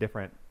have a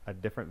different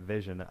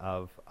vision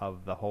of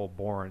the whole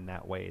born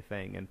that way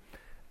thing.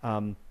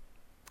 And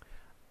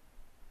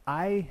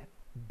I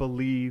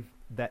believe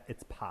that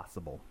it's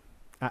possible,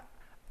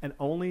 and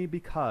only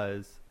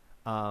because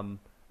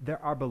there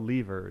are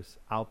believers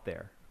out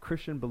there,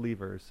 Christian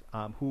believers,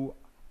 who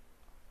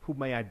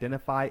may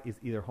identify as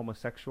either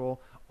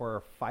homosexual or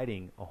are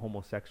fighting a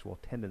homosexual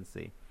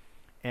tendency.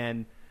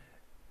 And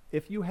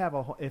if you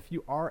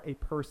are a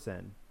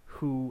person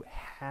who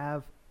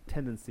have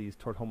tendencies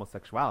toward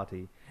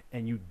homosexuality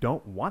and you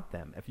don't want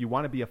them, if you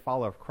want to be a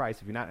follower of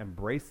Christ, if you're not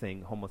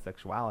embracing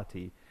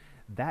homosexuality,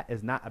 that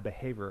is not a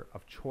behavior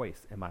of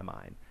choice in my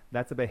mind.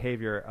 That's a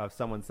behavior of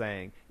someone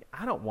saying,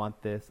 I don't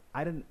want this.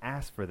 I didn't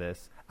ask for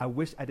this. I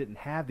wish I didn't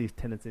have these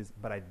tendencies,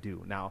 but I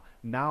do.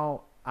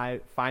 Now I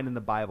find in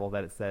the Bible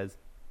that it says,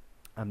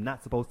 I'm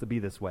not supposed to be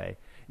this way.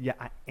 Yet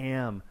I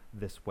am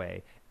this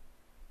way.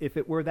 If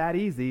it were that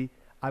easy,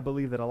 I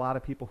believe that a lot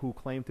of people who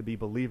claim to be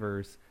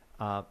believers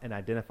and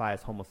identify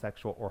as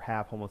homosexual or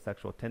have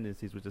homosexual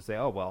tendencies would just say,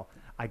 oh, well,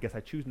 I guess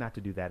I choose not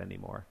to do that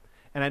anymore.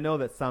 And I know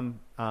that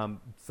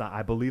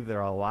I believe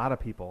there are a lot of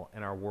people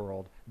in our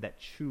world that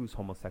choose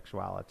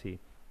homosexuality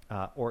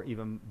or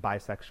even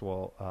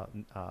bisexual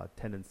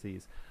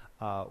tendencies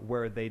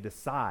where they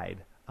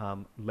decide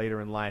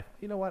later in life,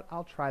 you know what,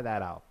 I'll try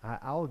that out.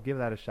 I'll give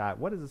that a shot.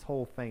 What is this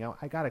whole thing?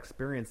 I got to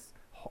experience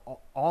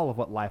all of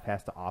what life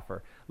has to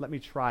offer. Let me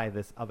try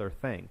this other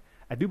thing.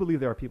 I do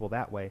believe there are people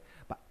that way,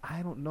 but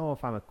I don't know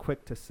if I'm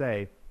quick to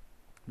say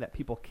that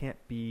people can't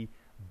be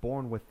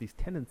born with these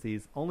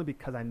tendencies, only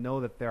because I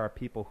know that there are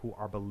people who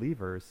are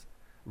believers,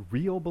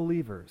 real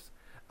believers,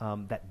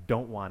 that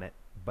don't want it,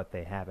 but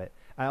they have it.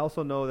 I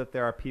also know that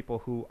there are people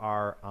who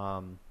are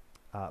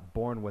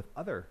born with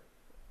other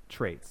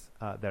traits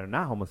that are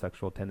not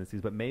homosexual tendencies,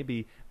 but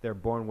maybe they're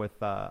born with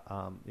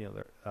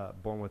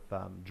born with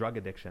drug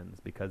addictions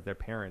because their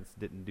parents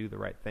didn't do the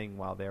right thing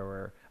while they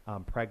were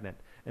pregnant,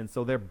 and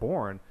so they're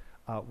born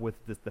with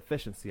this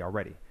deficiency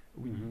already.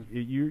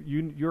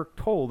 You're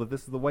told that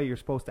this is the way you're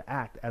supposed to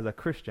act as a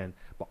Christian,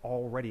 but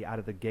already out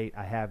of the gate,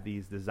 I have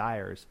these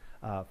desires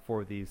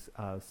for these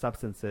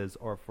substances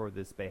or for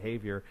this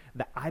behavior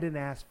that I didn't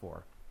ask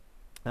for.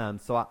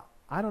 So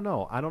I don't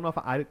know. I don't know if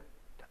I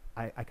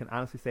can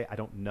honestly say I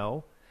don't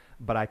know,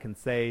 but I can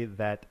say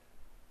that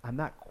I'm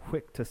not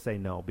quick to say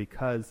no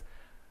because,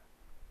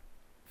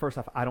 first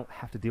off, I don't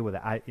have to deal with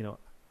it.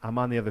 I'm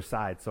on the other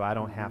side, so I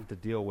don't have to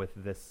deal with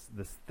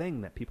this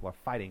thing that people are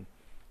fighting.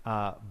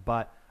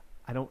 But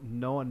I don't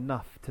know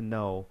enough to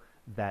know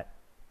that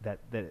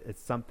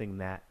it's something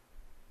that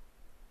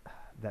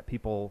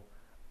people,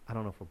 I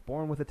don't know if we're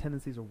born with the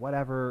tendencies or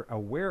whatever, or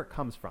where it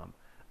comes from.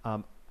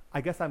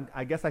 I guess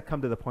I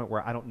come to the point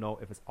where I don't know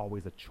if it's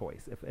always a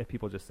choice. If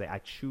people just say I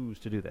choose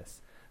to do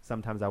this,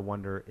 sometimes I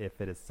wonder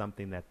if it is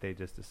something that they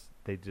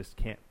just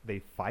can't. They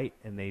fight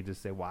and they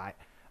just say, "Well,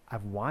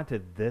 I've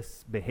wanted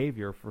this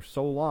behavior for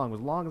so long, as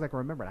long as I can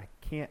remember, and I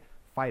can't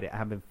fight it.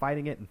 I've been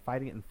fighting it and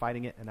fighting it and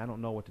fighting it, and I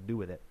don't know what to do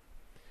with it."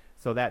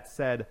 So that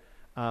said,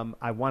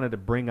 I wanted to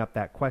bring up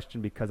that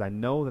question because I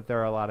know that there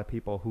are a lot of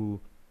people who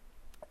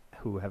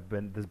have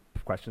been, this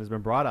question has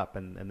been brought up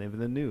and they've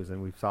been in the news,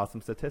 and we've saw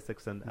some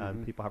statistics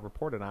and people have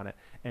reported on it,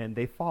 and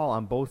they fall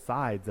on both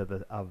sides of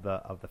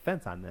the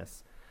fence on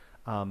this.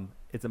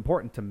 It's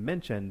important to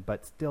mention,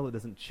 but still it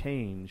doesn't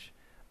change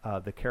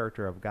the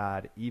character of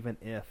God, even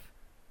if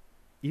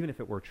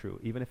it were true,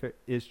 even if it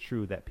is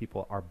true that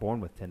people are born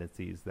with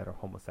tendencies that are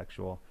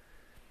homosexual.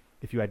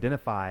 if you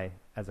identify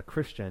as a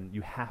Christian,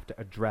 you have to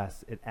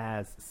address it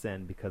as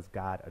sin because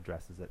God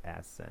addresses it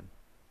as sin.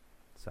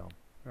 So,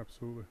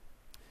 Absolutely.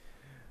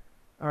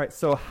 all right.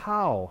 So,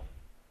 how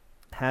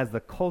has the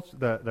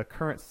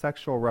current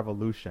sexual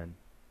revolution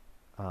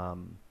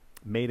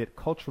made it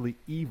culturally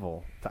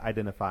evil to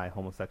identify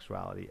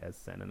homosexuality as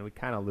sin? And we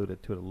kind of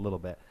alluded to it a little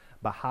bit,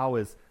 but how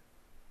is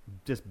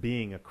just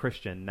being a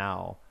Christian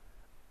now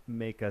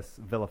make us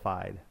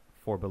vilified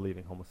for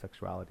believing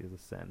homosexuality is a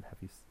sin? Have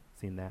you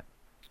seen that?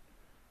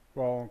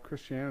 Well,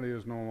 Christianity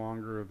is no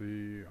longer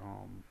the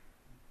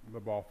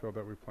ball field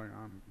that we play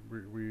on.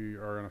 We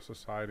are in a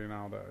society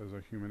now that is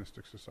a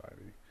humanistic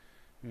society.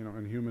 You know,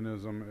 and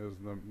humanism is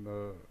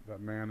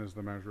that man is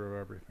the measure of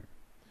everything.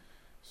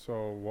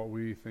 So what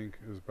we think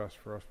is best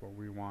for us, what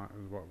we want,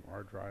 is what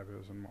our drive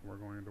is and what we're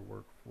going to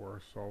work for.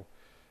 So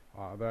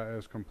that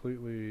is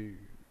completely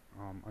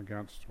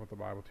against what the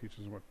Bible teaches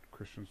and what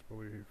Christians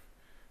believe.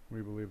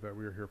 We believe that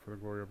we are here for the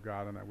glory of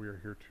God and that we are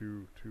here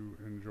to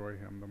enjoy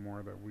Him. The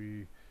more that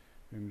we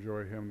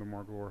enjoy Him, the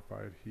more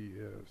glorified He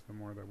is. The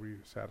more that we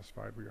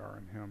satisfied we are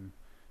in Him,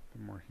 the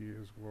more He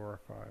is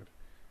glorified.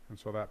 And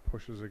so that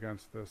pushes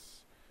against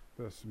this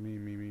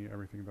me,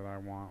 everything that I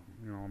want.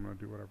 You know, I'm going to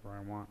do whatever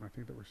I want. And I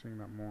think that we're seeing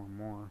that more and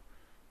more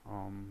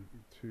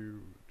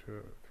to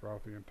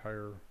throughout the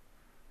entire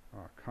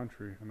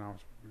country, and now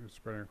it's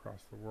spreading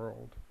across the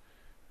world.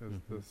 Is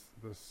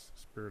this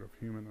spirit of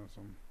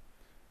humanism?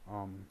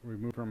 We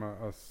moved from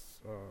a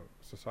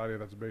society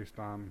that's based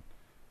on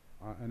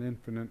an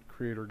infinite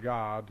creator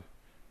God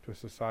to a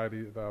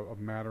society of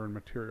matter and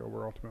material,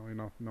 where ultimately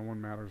no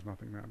one matters,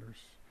 nothing matters.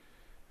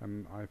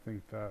 And I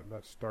think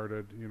that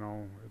started,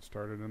 it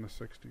started in the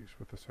 60s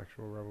with the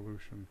sexual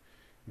revolution.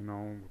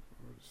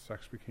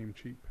 Sex became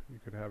cheap. You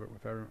could have it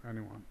with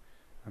anyone.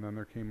 And then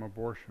there came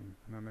abortion,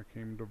 and then there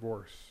came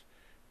divorce,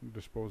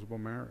 disposable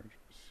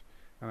marriages.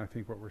 And I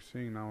think what we're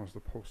seeing now is the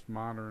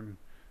postmodern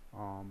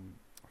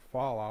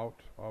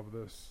fallout of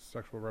this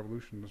sexual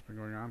revolution that's been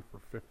going on for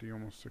 50,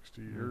 almost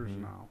 60 years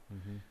now.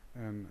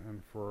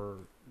 And for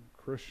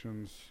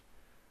Christians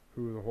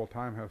who the whole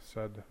time have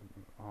said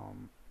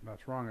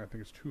that's wrong, I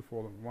think it's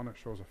twofold. One, it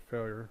shows a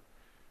failure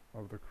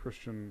of the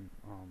Christian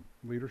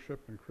leadership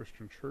and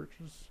Christian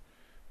churches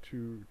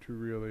to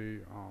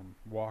really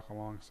walk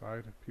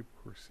alongside people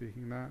who are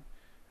seeking that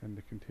and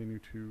to continue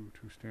to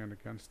stand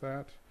against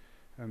that.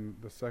 And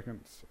the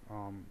second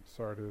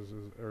side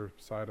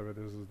of it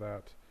is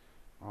that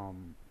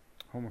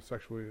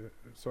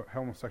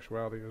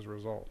homosexuality is a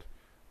result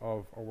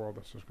of a world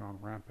that's just gone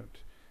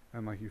rampant.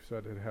 And like you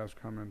said, it has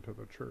come into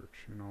the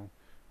church.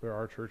 There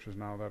are churches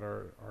now that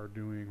are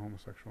doing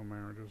homosexual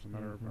marriages and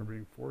that are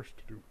being forced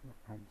to do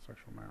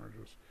homosexual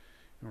marriages.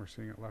 We're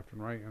seeing it left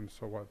and right. And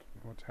so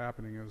what's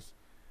happening is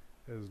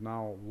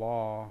now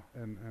law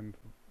and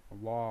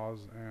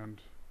laws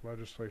and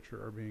legislature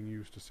are being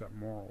used to set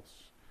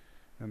morals.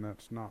 And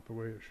that's not the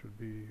way it should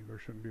be. There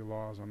shouldn't be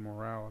laws on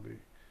morality.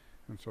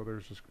 And so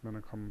there's just been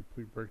a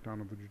complete breakdown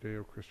of the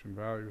Judeo-Christian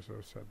values that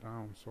are set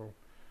down. So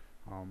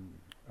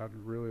that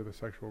really, the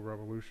sexual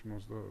revolution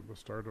was the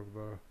start of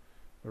the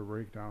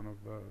breakdown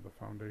of the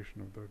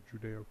foundation of the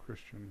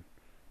Judeo-Christian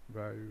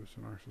values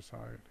in our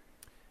society.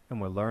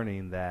 And we're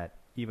learning that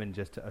even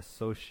just to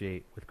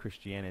associate with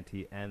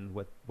Christianity and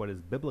what is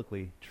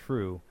biblically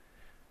true,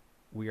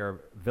 we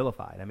are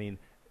vilified. I mean,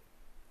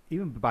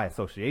 even by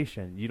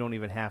association, you don't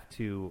even have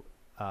to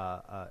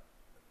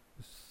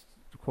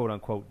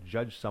quote-unquote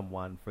judge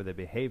someone for their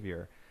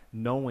behavior.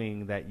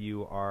 Knowing that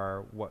you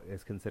are what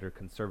is considered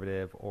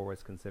conservative or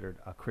what's considered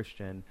a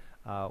Christian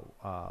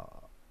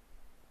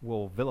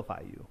will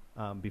vilify you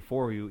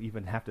before you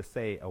even have to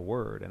say a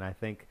word. And I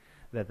think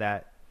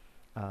that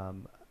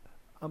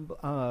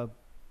the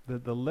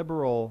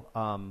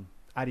liberal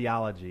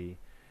ideology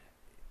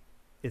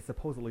is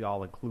supposedly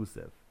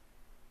all-inclusive.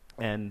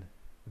 And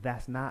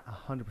that's not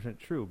 100%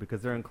 true,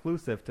 because they're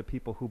inclusive to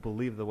people who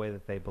believe the way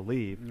that they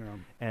believe,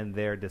 and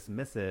they're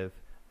dismissive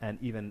and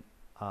even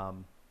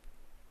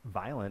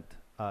violent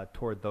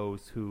toward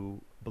those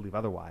who believe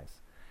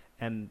otherwise.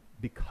 And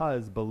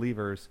because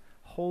believers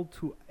hold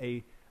to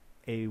a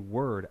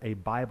word, a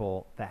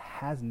Bible that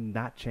has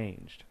not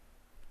changed,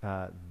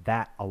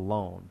 that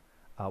alone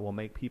will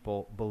make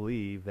people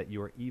believe that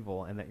you are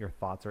evil and that your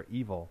thoughts are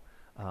evil.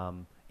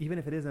 Even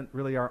if it isn't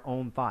really our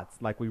own thoughts,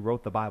 like we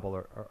wrote the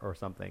Bible or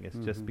something. It's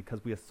just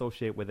because we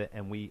associate with it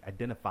and we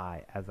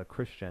identify as a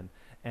Christian.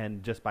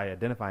 And just by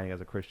identifying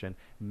as a Christian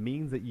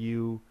means that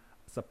you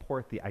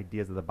support the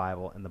ideas of the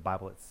Bible, and the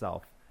Bible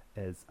itself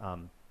is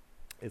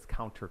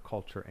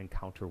counterculture and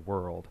counter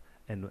world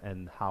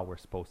and how we're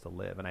supposed to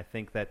live. And I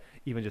think that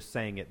even just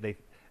saying it,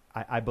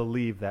 I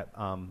believe that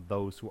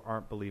those who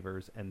aren't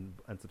believers and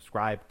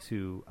subscribe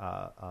to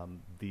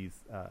the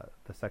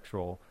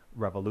sexual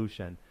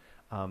revolution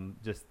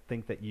just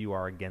think that you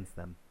are against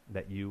them,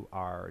 that you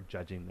are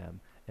judging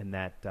them, and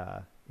that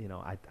I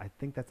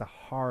think that's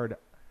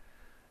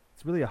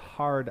it's really a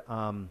hard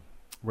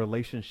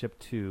relationship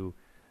to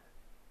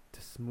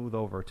smooth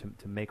over,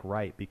 to make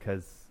right,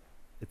 because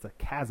it's a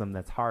chasm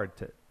that's hard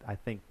I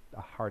think,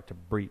 hard to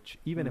breach,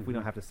 even if we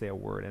don't have to say a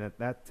word. And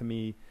that to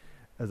me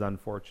is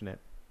unfortunate.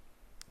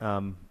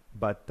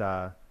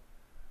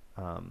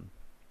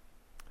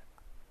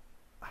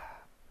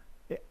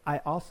 I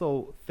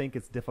also think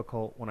it's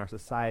difficult when our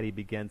society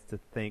begins to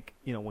think,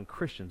 when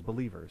Christians,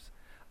 believers,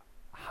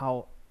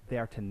 how they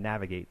are to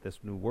navigate this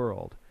new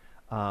world.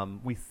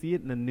 We see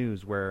it in the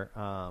news where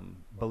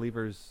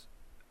believers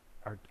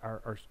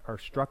are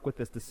struck with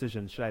this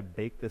decision: should I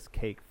bake this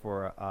cake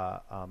for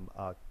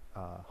a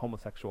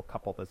homosexual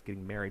couple that's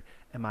getting married?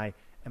 Am I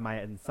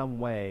in some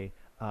way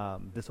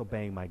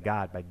disobeying my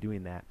God by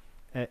doing that?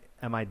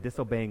 Am I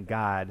disobeying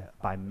God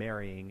by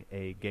marrying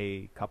a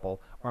gay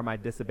couple, or am I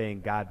disobeying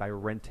God by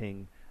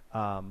renting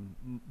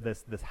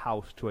this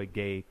house to a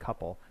gay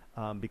couple?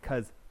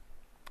 Because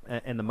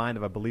in the mind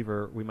of a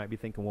believer, we might be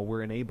thinking, well,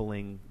 we're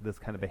enabling this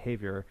kind of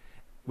behavior,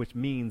 which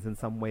means in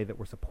some way that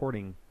we're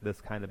supporting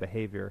this kind of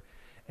behavior.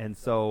 And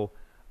so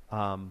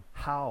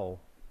how,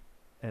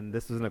 and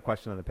this isn't a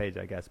question on the page,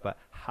 I guess, but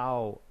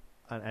how,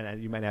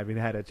 and you might not have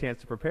even had a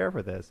chance to prepare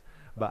for this,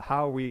 but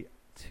how are we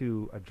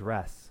to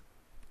address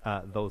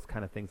those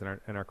kind of things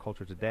in our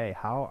culture today?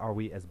 How are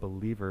we as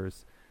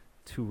believers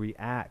to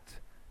react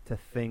to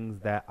things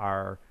that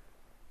are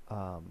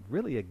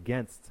really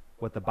against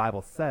what the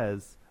Bible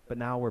says, but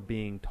now we're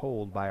being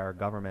told by our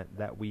government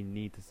that we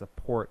need to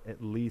support,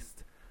 at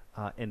least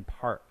in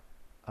part,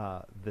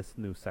 this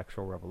new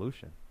sexual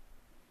revolution?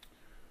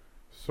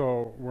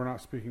 So we're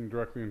not speaking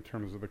directly in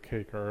terms of the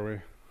cake, are we?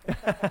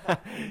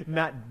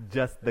 Not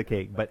just the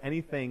cake, but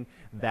anything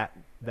that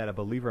a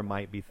believer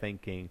might be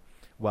thinking,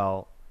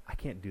 well, I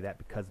can't do that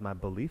because my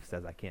belief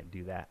says I can't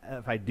do that.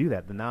 If I do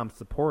that, then now I'm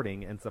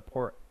seemingly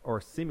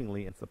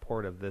in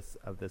support of this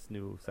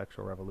new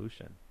sexual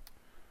revolution.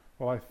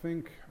 Well, I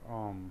think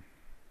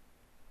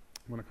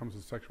when it comes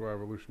to sexual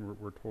evolution,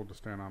 we're told to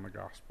stand on the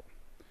gospel,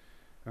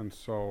 and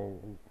so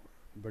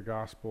the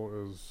gospel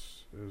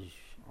is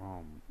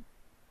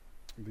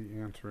the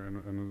answer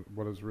and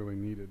what is really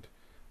needed.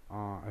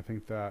 I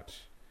think that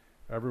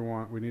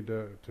we need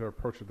to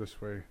approach it this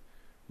way.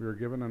 We are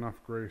given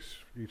enough grace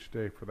each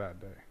day for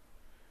that day.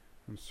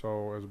 And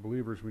so as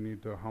believers, we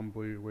need to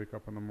humbly wake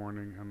up in the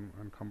morning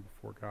and come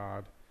before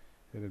God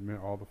and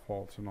admit all the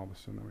faults and all the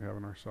sin that we have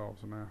in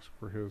ourselves and ask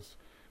for His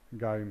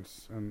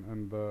guidance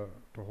and to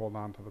hold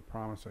on to the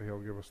promise that He'll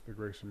give us the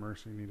grace and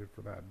mercy needed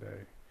for that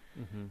day.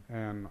 Mm-hmm.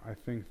 And I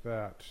think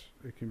that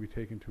it can be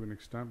taken to an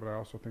extent, but I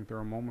also think there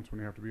are moments when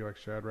you have to be like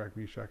Shadrach,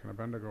 Meshach, and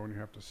Abednego, and you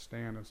have to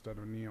stand instead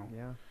of kneel.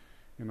 Yeah.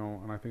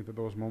 And I think that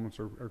those moments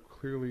are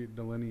clearly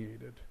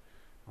delineated.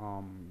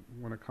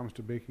 When it comes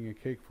to baking a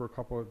cake for a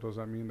couple, does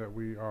that mean that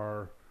we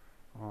are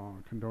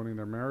condoning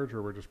their marriage,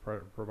 or we're just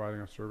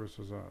providing a service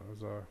as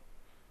a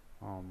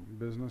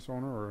business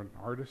owner or an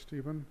artist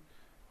even?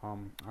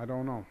 I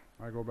don't know.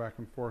 I go back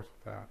and forth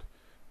with that.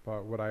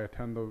 But would I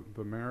attend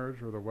the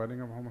marriage or the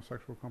wedding of a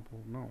homosexual couple?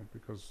 No,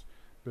 because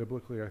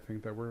biblically I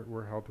think that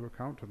we're held to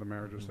account to the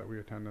marriages that we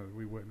attend, that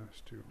we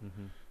witness to.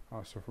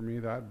 So for me,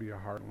 that'd be a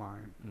hard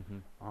line.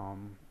 I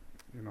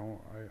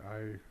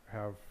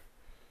have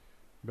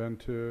been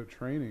to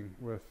training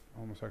with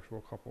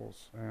homosexual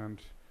couples,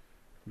 and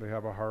they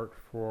have a heart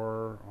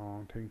for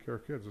taking care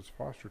of kids. It's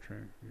foster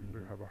training.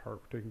 They have a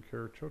heart for taking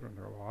care of children.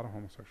 There are a lot of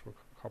homosexual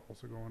couples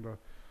that go into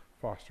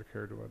foster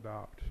care to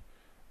adopt.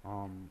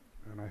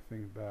 And I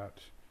think that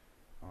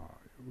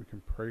we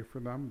can pray for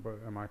them, but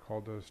am I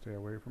called to stay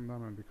away from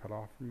them and be cut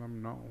off from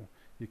them? No.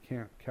 You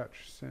can't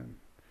catch sin.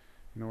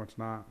 It's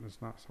not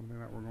something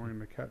that we're going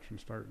to catch and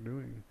start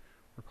doing.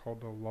 We're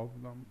called to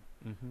love them.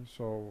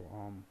 So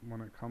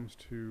when it comes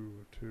to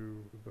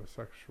the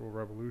sexual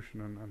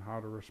revolution and how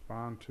to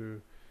respond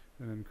to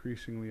an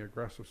increasingly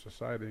aggressive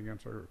society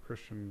against our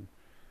Christian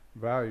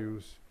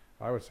values,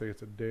 I would say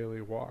it's a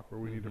daily walk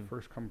where we need to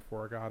first come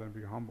before our God and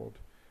be humbled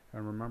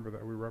and remember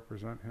that we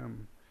represent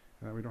Him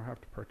and that we don't have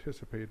to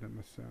participate in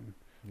the sin,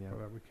 but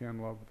that we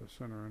can love the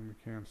sinner and we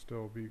can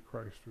still be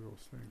Christ through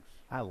those things.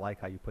 I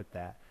like how you put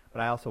that.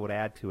 But I also would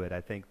add to it,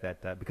 I think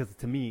that, because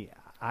to me,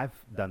 I've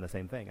done the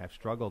same thing. I've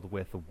struggled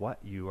with what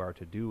you are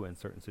to do in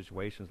certain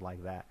situations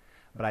like that.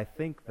 But I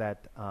think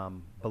that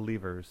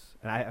believers,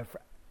 and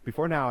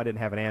before now I didn't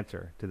have an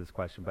answer to this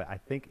question, but I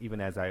think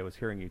even as I was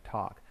hearing you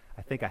talk,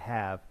 I think I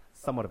have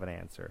somewhat of an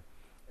answer,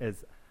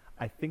 is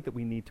I think that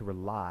we need to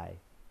rely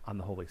on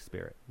the Holy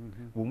Spirit.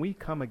 When we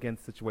come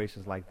against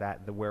situations like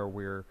that, where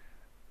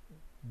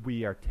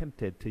we are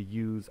tempted to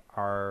use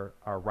our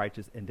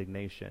righteous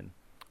indignation,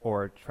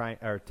 or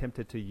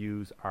tempted to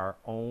use our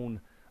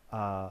own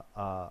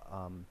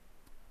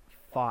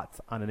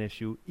thoughts on an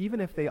issue, even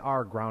if they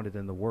are grounded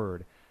in the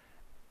Word,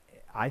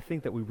 I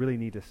think that we really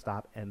need to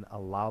stop and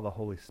allow the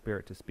Holy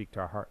Spirit to speak to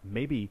our heart.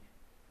 Maybe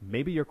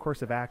your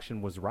course of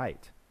action was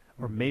right,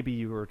 or maybe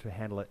you were to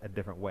handle it a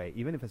different way,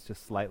 even if it's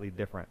just slightly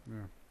different.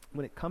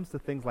 When it comes to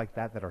things like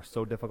that are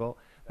so difficult,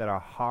 that are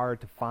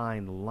hard to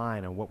find the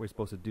line on what we're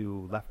supposed to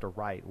do, left or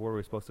right, where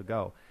we're supposed to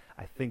go,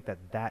 I think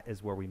that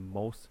is where we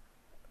most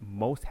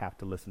have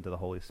to listen to the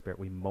Holy Spirit.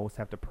 We most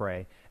have to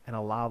pray and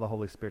allow the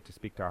Holy Spirit to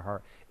speak to our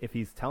heart. If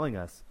He's telling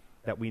us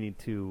that we need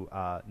to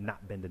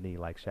not bend a knee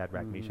like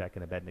Shadrach, Meshach,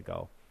 and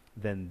Abednego,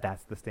 then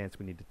that's the stance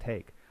we need to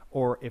take.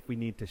 Or if we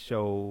need to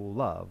show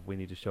love, we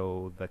need to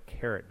show the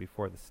carrot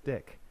before the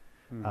stick,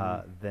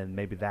 then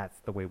maybe that's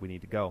the way we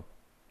need to go.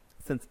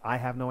 Since I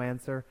have no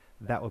answer,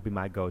 that would be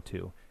my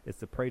go-to, is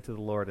to pray to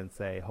the Lord and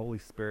say, Holy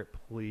Spirit,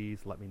 please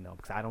let me know,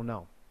 because I don't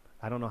know.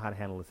 I don't know how to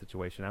handle the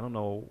situation. I don't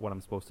know what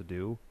I'm supposed to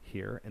do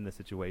here in this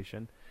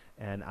situation,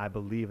 and I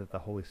believe that the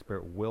Holy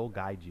Spirit will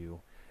guide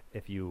you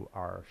if you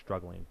are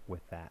struggling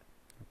with that.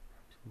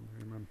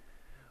 Absolutely. Amen.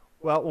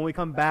 Well, when we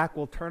come back,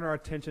 we'll turn our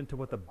attention to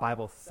what the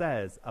Bible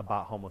says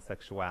about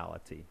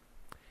homosexuality.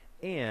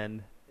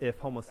 And if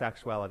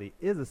homosexuality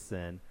is a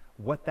sin,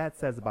 what that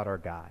says about our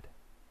God.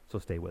 So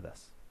stay with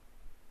us.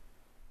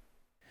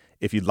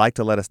 If you'd like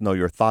to let us know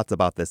your thoughts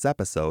about this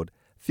episode,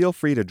 feel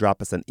free to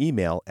drop us an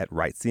email at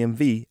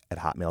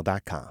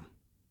writecmv@hotmail.com.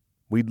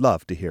 We'd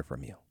love to hear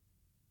from you.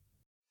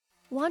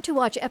 Want to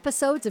watch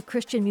episodes of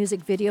Christian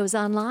music videos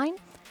online?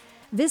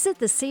 Visit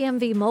the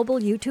CMV Mobile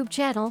YouTube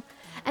channel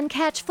and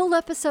catch full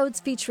episodes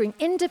featuring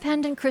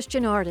independent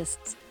Christian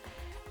artists.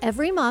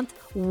 Every month,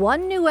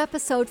 one new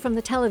episode from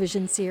the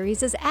television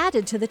series is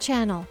added to the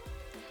channel.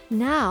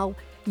 Now,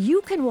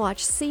 you can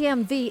watch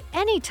CMV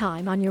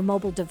anytime on your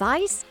mobile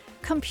device,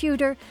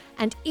 computer,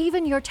 and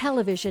even your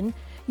television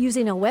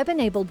using a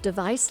web-enabled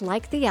device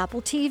like the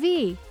Apple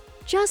TV.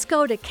 Just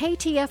go to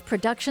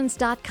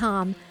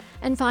ktfproductions.com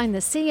and find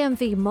the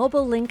CMV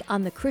mobile link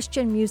on the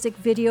Christian music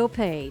video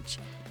page.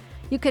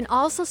 You can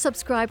also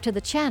subscribe to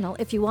the channel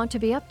if you want to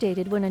be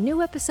updated when a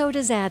new episode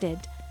is added.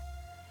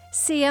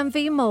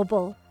 CMV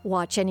Mobile.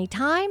 Watch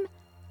anytime,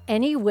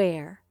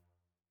 anywhere.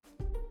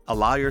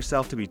 Allow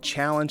yourself to be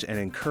challenged and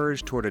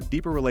encouraged toward a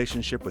deeper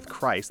relationship with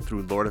Christ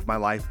through Lord of My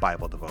Life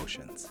Bible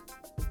devotions.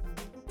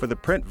 For the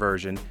print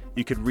version,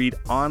 you could read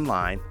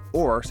online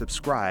or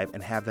subscribe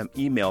and have them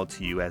emailed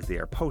to you as they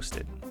are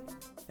posted.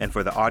 And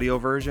for the audio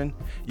version,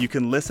 you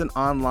can listen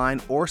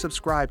online or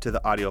subscribe to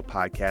the audio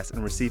podcast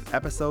and receive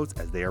episodes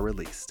as they are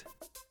released.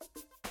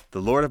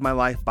 The Lord of My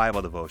Life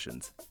Bible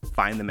devotions.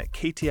 Find them at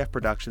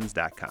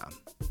ktfproductions.com.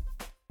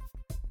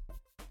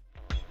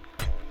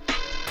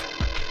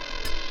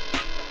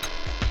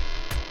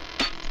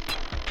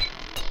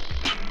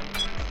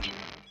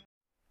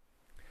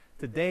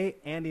 Today,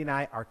 Andy and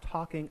I are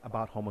talking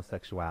about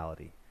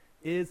homosexuality.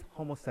 Is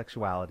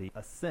homosexuality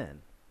a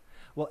sin?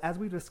 Well, as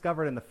we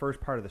discovered in the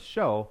first part of the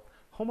show,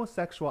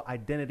 homosexual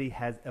identity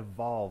has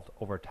evolved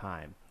over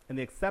time, and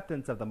the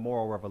acceptance of the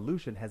moral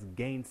revolution has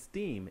gained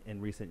steam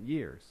in recent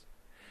years.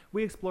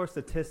 We explore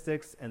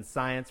statistics and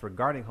science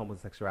regarding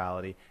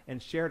homosexuality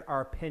and shared our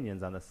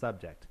opinions on the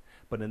subject.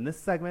 But in this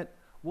segment,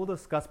 we'll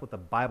discuss what the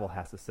Bible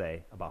has to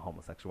say about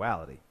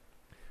homosexuality.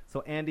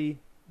 So,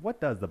 Andy,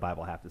 what does the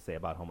Bible have to say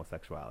about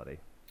homosexuality?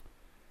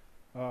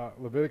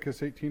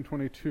 Leviticus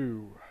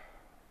 18:22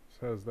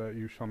 says that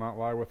you shall not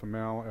lie with a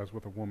male as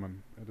with a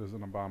woman. It is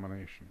an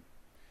abomination.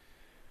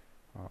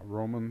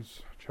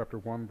 Romans chapter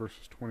 1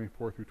 verses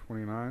 24 through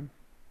 29.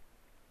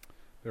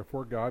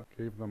 Therefore God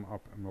gave them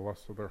up in the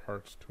lust of their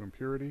hearts to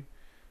impurity,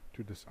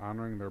 to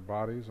dishonoring their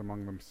bodies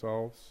among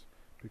themselves,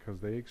 because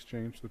they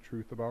exchanged the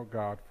truth about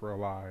God for a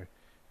lie,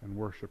 and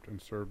worshipped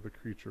and served the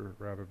creature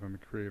rather than the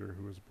Creator,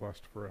 who is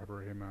blessed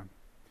forever. Amen.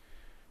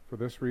 For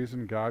this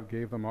reason God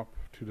gave them up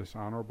to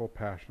dishonorable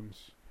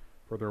passions,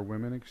 for their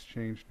women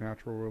exchanged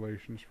natural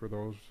relations for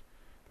those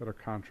that are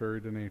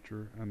contrary to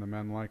nature, and the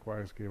men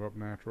likewise gave up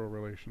natural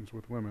relations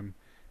with women,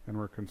 and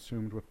were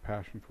consumed with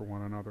passion for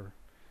one another,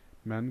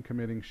 men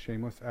committing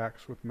shameless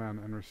acts with men,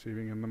 and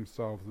receiving in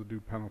themselves the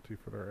due penalty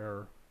for their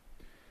error.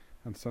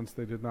 And since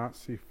they did not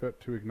see fit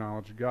to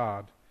acknowledge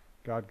God,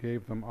 God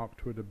gave them up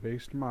to a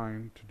debased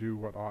mind to do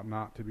what ought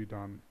not to be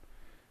done.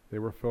 They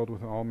were filled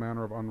with all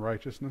manner of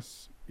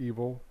unrighteousness,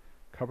 evil,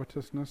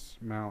 covetousness,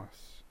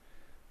 malice.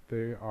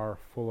 They are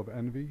full of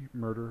envy,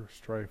 murder,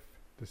 strife,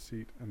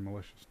 deceit, and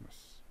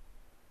maliciousness.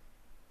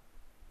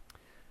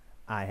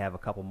 I have a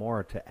couple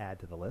more to add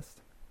to the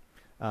list.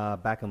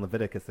 Back in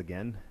Leviticus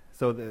again.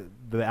 So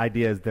the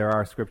idea is there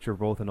are scripture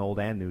both in Old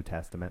and New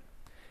Testament.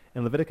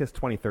 In Leviticus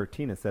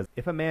 20:13 it says,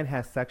 if a man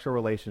has sexual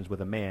relations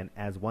with a man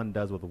as one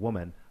does with a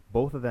woman,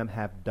 both of them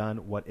have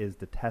done what is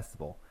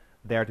detestable.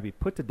 They are to be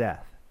put to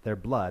death. Their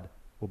blood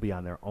will be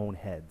on their own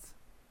heads.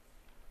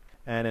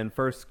 And in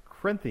 1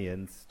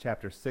 Corinthians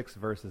chapter 6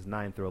 verses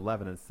 9 through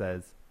 11 it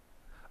says,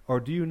 or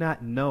do you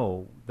not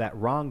know that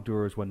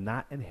wrongdoers will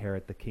not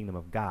inherit the kingdom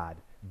of God?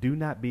 Do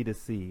not be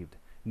deceived.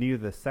 Neither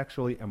the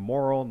sexually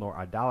immoral, nor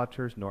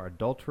idolaters, nor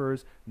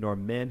adulterers, nor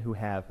men who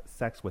have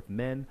sex with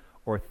men,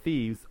 or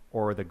thieves,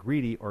 or the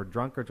greedy, or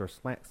drunkards, or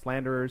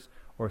slanderers,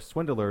 or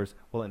swindlers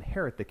will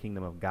inherit the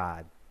kingdom of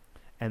God.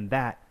 And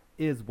that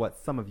is what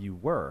some of you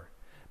were.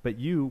 But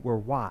you were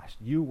washed,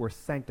 you were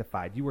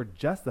sanctified, you were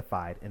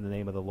justified in the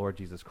name of the Lord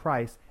Jesus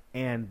Christ,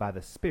 and by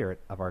the Spirit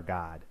of our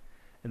God.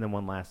 And then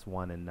one last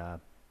one in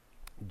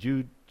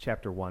Jude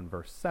chapter 1,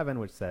 verse 7,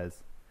 which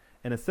says,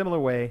 in a similar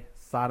way,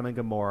 Sodom and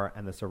Gomorrah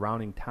and the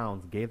surrounding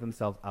towns gave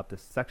themselves up to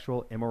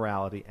sexual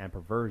immorality and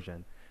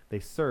perversion. They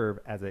serve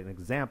as an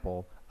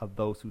example of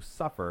those who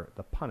suffer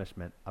the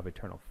punishment of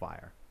eternal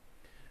fire.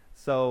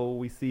 So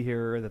we see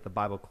here that the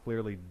Bible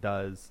clearly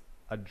does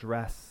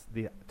address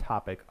the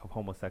topic of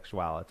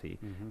homosexuality,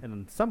 and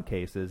in some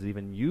cases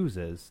even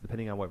uses,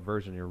 depending on what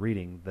version you're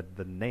reading,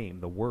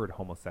 the word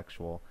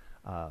homosexual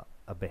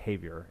a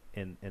behavior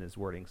in his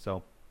wording.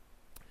 So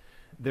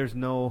there's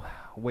no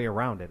way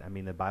around it. I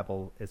mean, the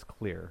Bible is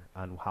clear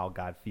on how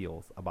God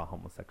feels about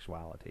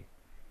homosexuality.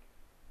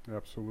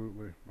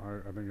 Absolutely.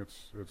 I think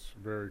it's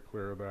very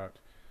clear that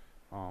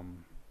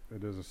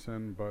it is a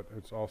sin, but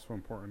it's also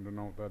important to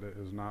note that it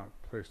is not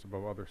placed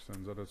above other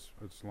sins, that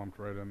it's lumped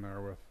right in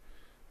there with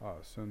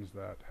sins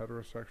that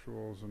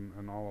heterosexuals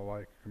and all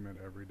alike commit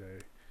every day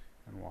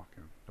and walk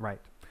in.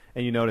 Right.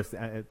 And you notice,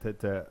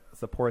 to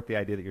support the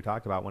idea that you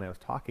talked about, when I was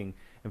talking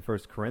in 1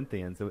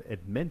 Corinthians,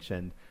 it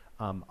mentioned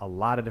a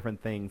lot of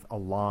different things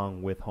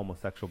along with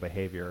homosexual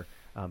behavior,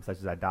 such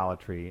as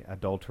idolatry,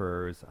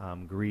 adulterers,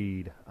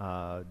 greed,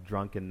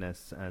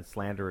 drunkenness,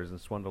 slanderers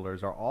and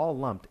swindlers are all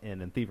lumped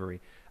in, and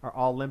thievery, are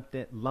all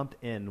lumped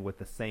in with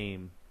the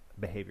same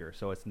behavior.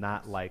 So it's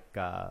not like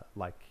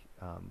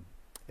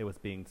it was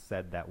being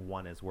said that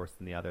one is worse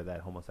than the other,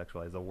 that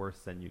homosexuality is the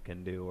worst sin you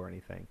can do or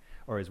anything,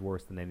 or is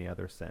worse than any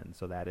other sin.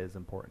 So that is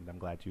important. I'm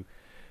glad you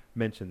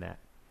mentioned that.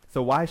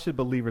 So why should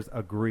believers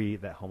agree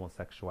that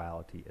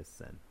homosexuality is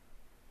sin?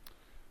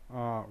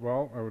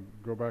 Well, I would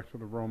go back to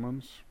the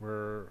Romans,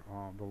 where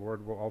the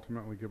Lord will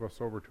ultimately give us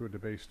over to a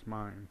debased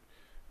mind.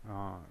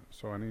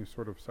 So any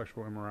sort of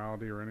sexual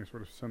immorality or any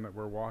sort of sin that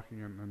we're walking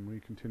in, and we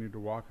continue to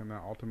walk in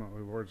that, ultimately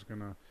the Lord's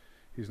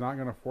He's not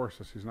going to force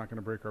us. He's not going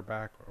to break our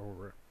back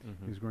over it.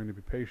 He's going to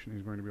be patient.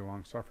 He's going to be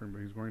long-suffering, but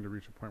he's going to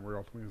reach a point where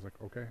ultimately he's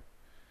like, okay,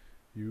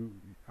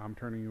 I'm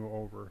turning you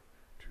over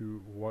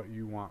to what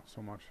you want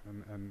so much,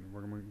 and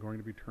we're going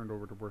to be turned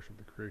over to worship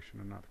the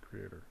creation and not the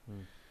Creator.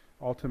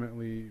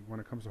 Ultimately, when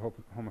it comes to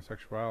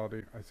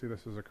homosexuality, I see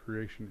this as a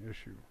creation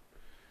issue.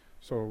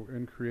 So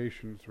in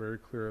creation, it's very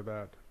clear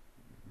that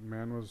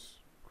man was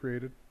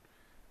created,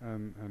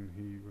 and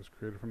he was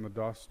created from the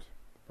dust.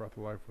 The breath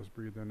of life was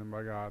breathed in him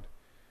by God,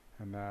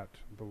 and that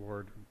the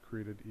Lord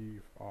created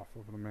Eve off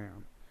of the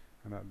man,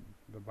 and that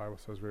the Bible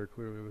says very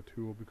clearly the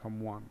two will become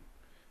one,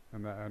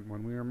 and that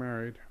when we are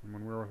married and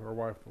when we're with our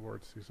wife, the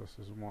Lord sees us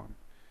as one,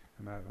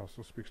 and that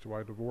also speaks to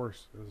why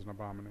divorce is an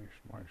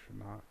abomination. Why should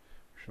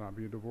not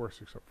be a divorce,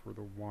 except for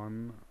the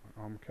one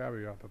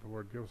caveat that the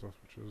Lord gives us,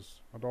 which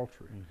is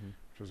adultery,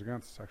 which is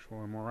against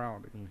sexual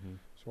immorality.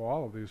 So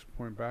all of these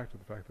point back to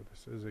the fact that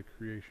this is a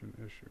creation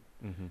issue,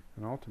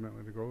 and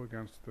ultimately to go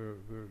against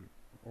the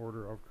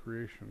order of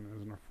creation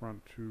is an affront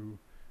to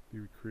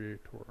the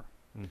Creator.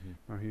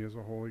 Now, He is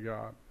a holy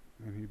God,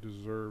 and He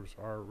deserves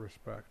our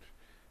respect,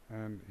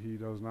 and He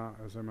does not,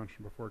 as I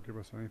mentioned before, give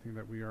us anything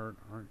that we aren't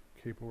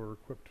capable or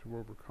equipped to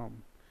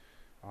overcome.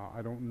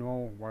 I don't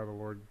know why the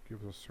Lord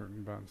gives us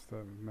certain bents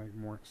that make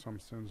some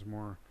sins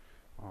more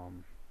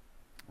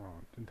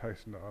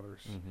enticing to others.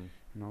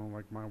 You know,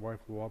 like my wife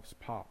loves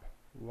pop,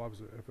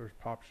 loves it. If there's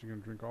pop, she can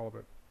drink all of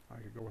it.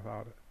 I could go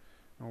without it.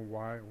 You know,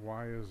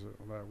 why is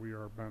it that we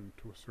are bent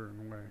to a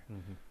certain way?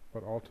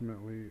 But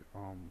ultimately,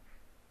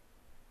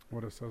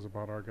 what it says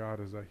about our God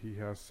is that He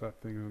has set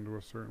things into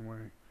a certain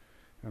way.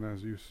 And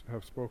as you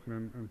have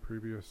spoken in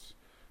previous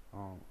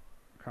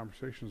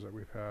conversations that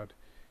we've had,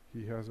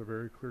 He has a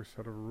very clear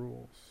set of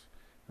rules,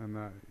 and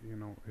that, you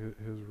know,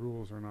 His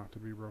rules are not to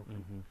be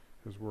broken.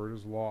 His word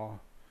is law,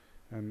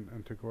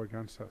 and to go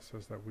against that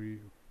says that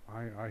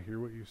I hear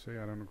what you say,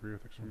 I don't agree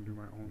with it, so I'm going to do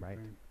my own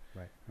thing.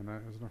 And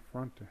that is an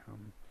affront to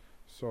Him.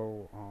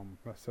 So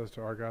that says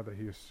to our God that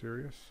He is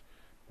serious,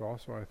 but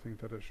also I think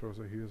that it shows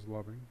that He is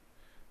loving,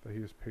 that He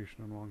is patient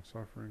and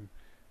long-suffering,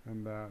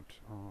 and that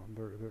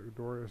the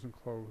door isn't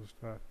closed,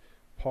 that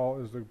Paul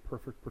is the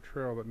perfect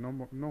portrayal that no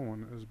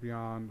one is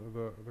beyond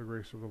the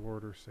grace of the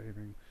Lord or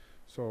saving.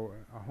 So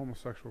a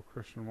homosexual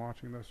Christian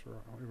watching this,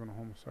 or even a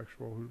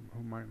homosexual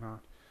who might not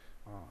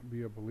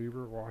be a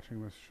believer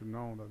watching this, should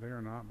know that they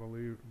are not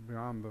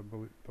beyond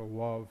the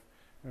love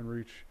and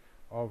reach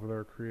of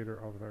their Creator,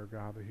 of their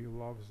God, that He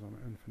loves them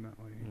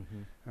infinitely,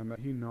 and that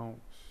He knows.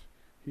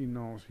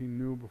 He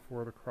knew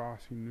before the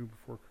cross, He knew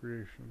before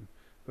creation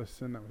the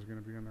sin that was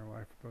going to be in their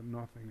life, but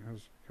nothing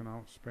can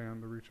outspan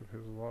the reach of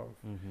His love,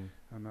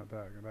 and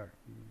that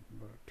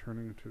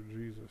turning to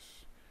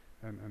Jesus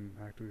and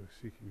actively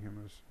seeking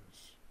Him is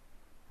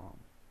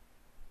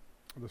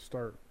the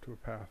start to a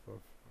path of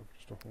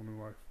just a whole new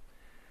life.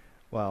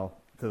 Well,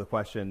 to the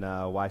question,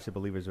 why should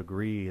believers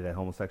agree that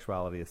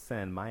homosexuality is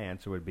sin, my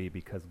answer would be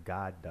because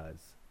God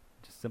does.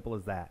 Just simple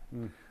as that.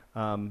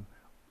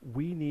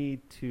 We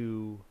need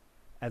to,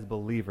 as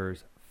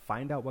believers,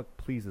 find out what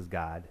pleases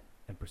God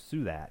and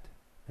pursue that,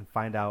 and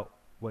find out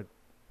what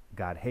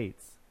God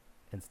hates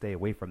and stay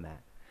away from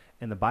that.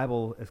 And the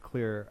Bible is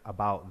clear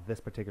about this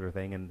particular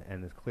thing,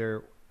 and is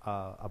clear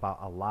about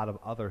a lot of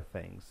other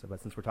things. But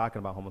since we're talking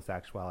about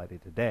homosexuality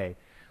today,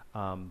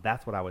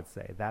 that's what I would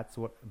say.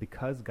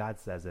 Because God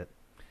says it.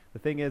 The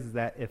thing is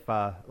that if,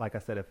 like I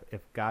said,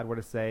 if God were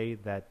to say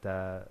that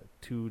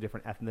two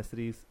different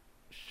ethnicities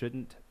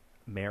shouldn't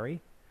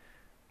marry,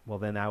 well,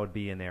 then I would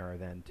be in error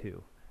then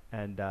too.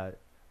 And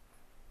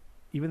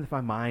even if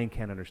my mind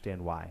can't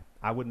understand why,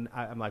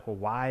 I'm like, well,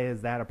 why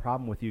is that a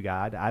problem with you,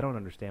 God? I don't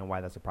understand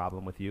why that's a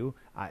problem with you.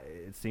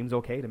 It seems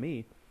okay to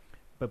me.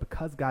 But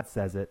because God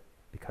says it,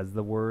 because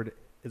the word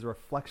is a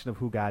reflection of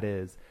who God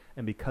is,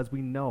 and because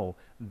we know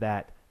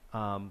that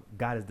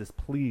God is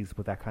displeased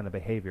with that kind of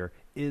behavior,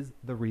 is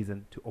the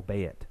reason to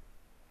obey it.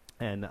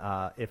 And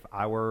if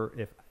I were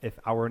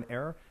in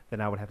error, then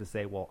I would have to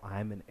say, well,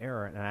 I'm in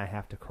error, and I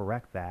have to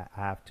correct that.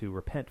 I have to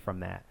repent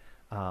from that.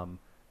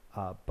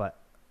 But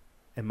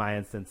in my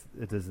instance,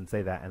 it doesn't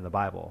say that in the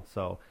Bible.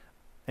 So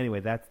anyway,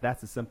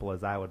 that's as simple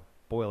as I would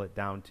boil it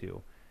down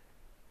to.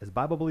 As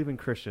Bible-believing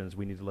Christians,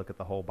 we need to look at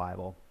the whole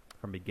Bible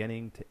from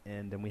beginning to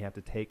end, and we have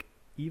to take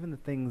even the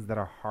things that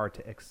are hard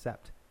to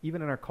accept,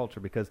 even in our culture,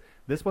 because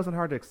this wasn't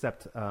hard to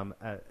accept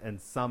in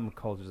some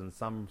cultures, in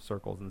some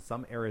circles, in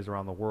some areas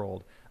around the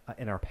world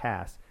in our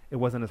past. It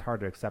wasn't as hard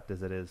to accept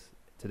as it is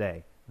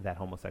today, that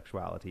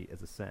homosexuality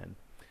is a sin.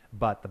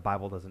 But the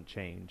Bible doesn't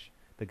change.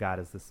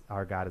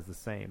 Our God is the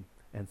same.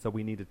 And so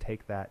we need to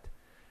take that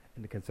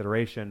into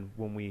consideration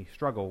when we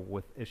struggle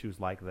with issues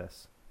like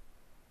this.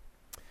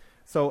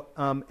 So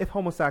if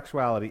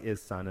homosexuality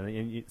is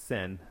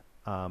sin,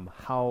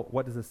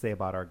 what does it say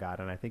about our God?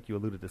 And I think you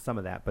alluded to some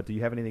of that, but do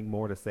you have anything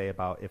more to say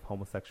about if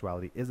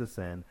homosexuality is a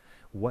sin?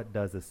 What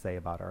does it say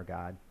about our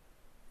God?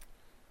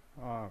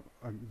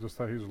 Just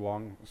that he's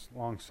long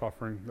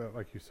suffering, that,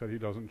 like you said, he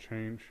doesn't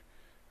change,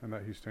 and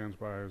that he stands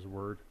by his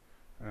word,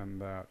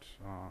 and that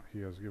he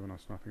has given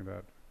us nothing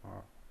that,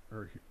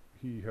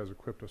 he has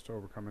equipped us to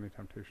overcome any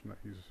temptation that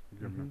he's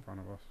given in front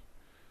of us.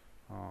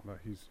 That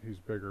he's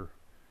bigger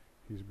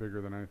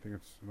than anything.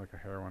 It's like a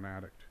heroin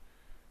addict,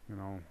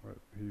 but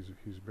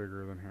he's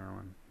bigger than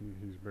heroin.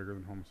 He's bigger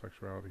than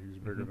homosexuality. He's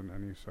bigger than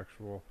any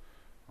sexual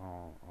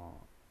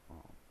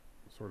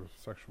sort of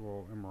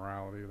sexual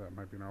immorality that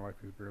might be in our life.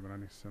 He's bigger than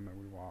any sin that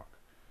we walk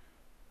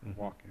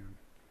in.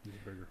 He's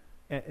bigger.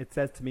 And it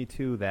says to me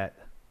too that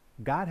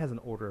God has an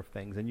order of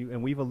things,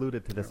 and we've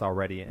alluded to this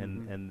already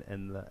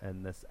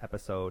in this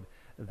episode,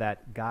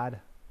 that God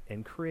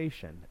in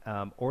creation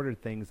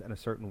ordered things in a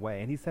certain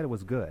way, and he said it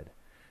was good.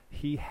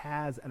 He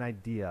has an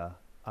idea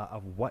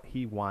of what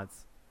he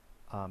wants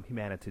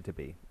humanity to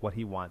be, what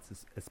he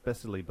wants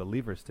especially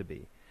believers to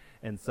be.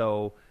 And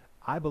so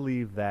I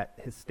believe that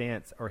his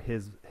stance, or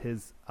his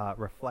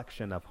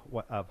reflection of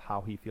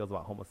how he feels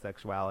about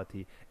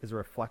homosexuality, is a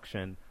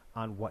reflection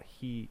on what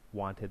he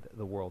wanted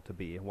the world to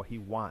be and what he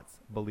wants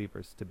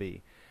believers to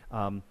be.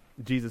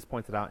 Jesus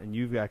points it out, and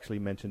you've actually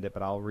mentioned it,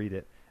 but I'll read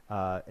it.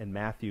 In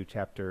Matthew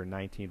chapter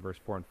 19, verse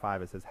 4 and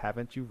 5, it says,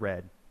 "Haven't you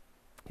read,"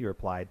 he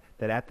replied,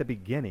 "that at the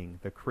beginning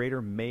the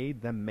Creator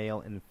made them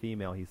male and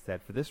female? He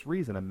said, for this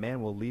reason a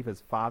man will leave his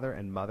father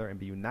and mother and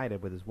be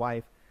united with his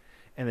wife,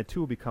 and the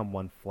two will become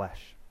one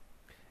flesh."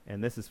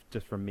 And this is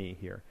just from me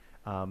here.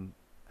 And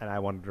I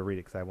wanted to read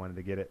it because I wanted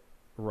to get it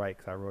right,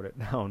 because I wrote it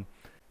down.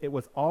 "It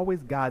was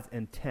always God's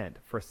intent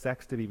for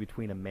sex to be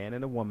between a man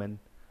and a woman,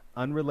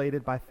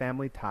 unrelated by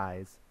family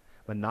ties,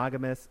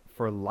 monogamous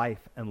for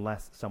life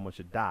unless someone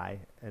should die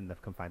in the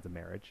confines of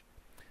marriage,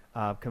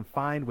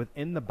 confined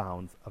within the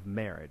bounds of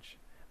marriage.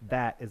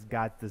 That is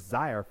God's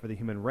desire for the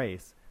human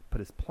race, but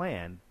his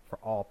plan for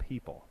all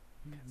people."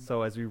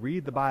 So as we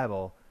read the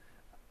Bible,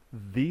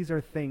 these are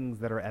things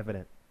that are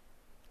evident.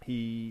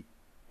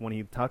 When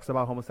he talks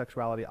about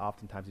homosexuality,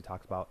 oftentimes he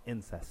talks about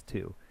incest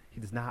too. He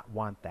does not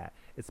want that.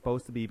 It's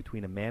supposed to be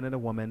between a man and a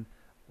woman,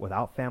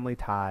 without family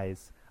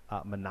ties,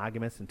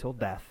 monogamous until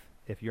death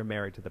if you're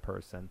married to the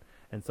person.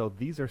 And so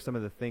these are some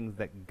of the things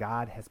that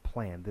God has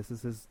planned. This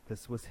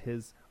was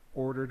his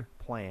ordered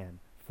plan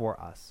for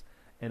us.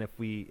 And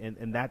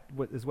that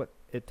is what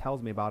it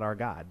tells me about our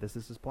God. This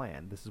is his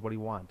plan. This is what he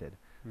wanted.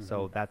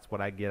 So that's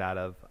what I get out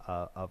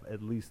of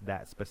at least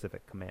that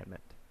specific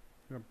commandment.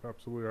 Yep,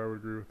 absolutely. I would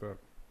agree with that.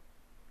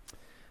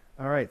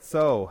 All right.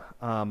 So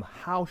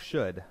how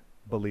should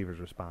believers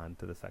respond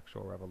to the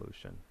sexual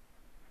revolution?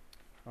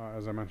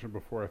 As I mentioned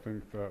before, I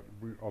think that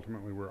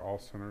we're all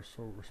sinners,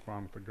 so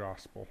respond with the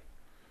gospel.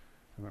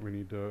 And that we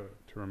need to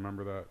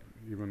remember that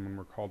even when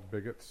we're called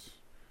bigots,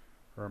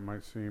 or it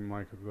might seem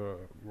like the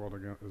world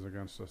is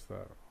against us,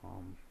 that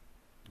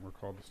we're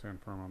called to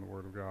stand firm on the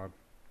Word of God.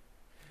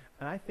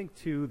 And I think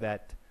too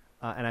that,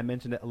 and I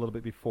mentioned it a little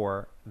bit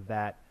before,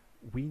 that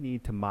we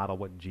need to model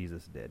what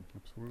Jesus did.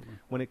 Absolutely.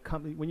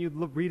 When you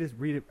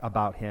read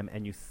about him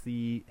and you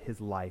see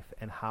his life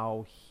and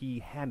how he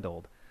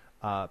handled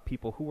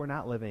people who were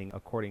not living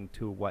according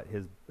to what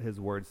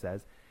his word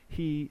says,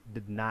 he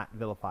did not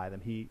vilify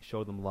them. He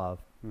showed them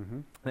love.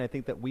 And I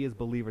think that we as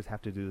believers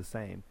have to do the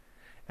same.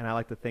 And I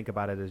like to think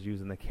about it as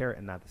using the carrot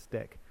and not the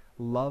stick.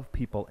 Love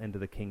people into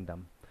the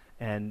kingdom,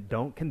 and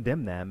don't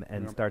condemn them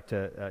and start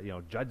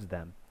to judge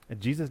them. And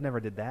Jesus never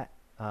did that.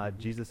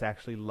 Jesus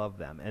actually loved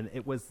them, and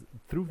it was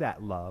through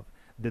that love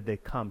did they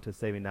come to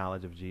saving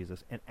knowledge of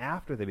Jesus. And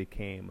after they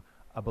became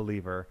a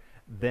believer,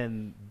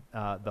 then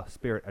the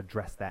Spirit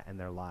addressed that in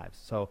their lives.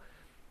 So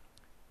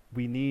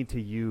we need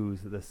to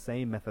use the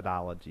same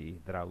methodology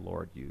that our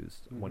Lord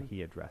used when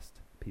he addressed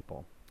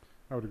people.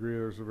 I would agree.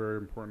 There's a very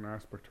important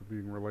aspect of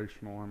being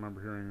relational. I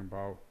remember hearing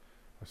about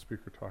a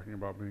speaker talking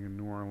about being in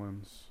New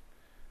Orleans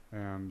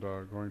and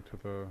going to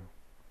the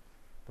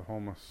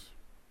homeless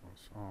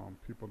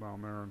people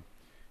down there,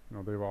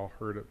 and they've all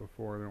heard it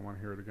before. They don't want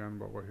to hear it again.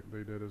 But what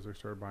they did is they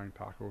started buying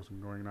tacos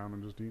and going down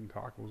and just eating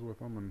tacos with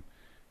them and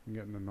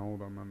getting to know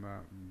them, and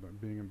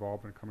that being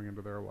involved and coming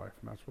into their life.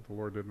 And that's what the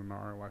Lord did in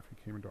our life. He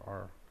came into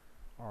our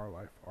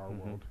life, our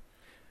world.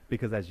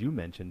 Because as you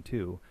mentioned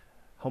too,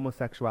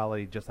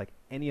 homosexuality, just like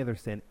any other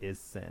sin, is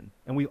sin,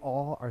 and we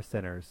all are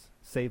sinners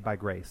saved by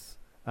grace.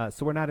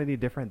 So we're not any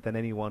different than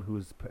anyone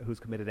who's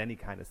committed any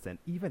kind of sin,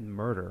 even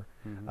murder.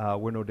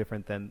 We're no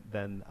different than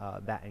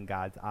that in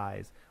God's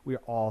eyes. We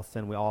all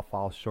sin. We all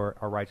fall short.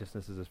 Our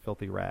righteousness is as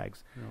filthy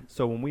rags. Yep.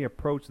 So when we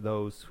approach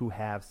those who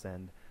have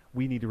sinned,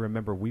 we need to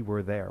remember we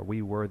were there.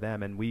 We were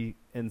them, and we,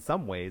 in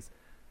some ways,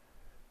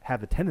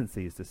 have the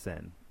tendencies to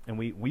sin, and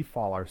we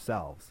fall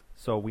ourselves.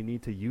 So we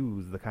need to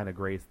use the kind of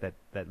grace that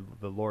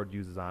the Lord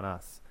uses on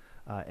us.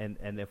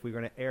 And if we're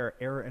going to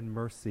err in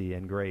mercy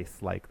and grace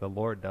like the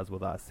Lord does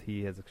with us,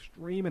 he is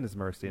extreme in his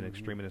mercy and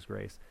extreme in his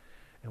grace.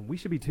 And we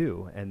should be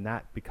too, and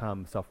not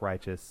become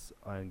self-righteous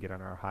and get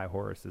on our high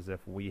horse as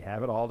if we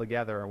have it all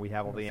together and we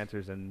have all the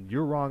answers and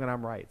you're wrong and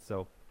I'm right.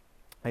 So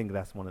I think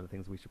that's one of the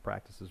things we should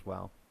practice as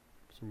well.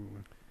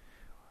 Absolutely.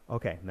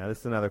 Okay, now this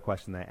is another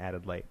question that I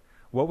added late.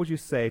 What would you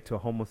say to a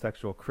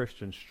homosexual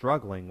Christian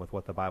struggling with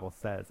what the Bible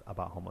says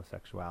about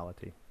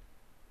homosexuality?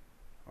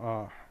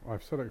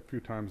 I've said it a few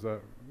times that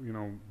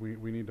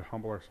we need to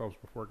humble ourselves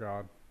before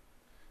God.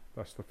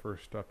 That's the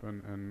first step,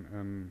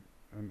 and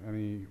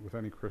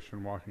any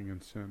Christian walking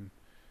in sin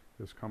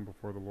is come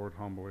before the Lord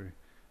humbly,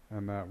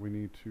 and that we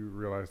need to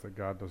realize that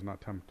God does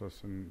not tempt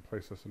us and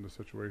place us into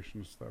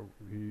situations that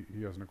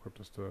He hasn't equipped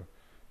us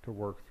to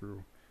work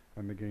through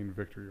and to gain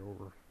victory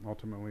over.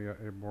 Ultimately,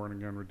 a born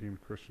again,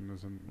 redeemed Christian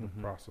is in the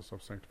process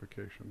of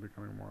sanctification,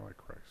 becoming more like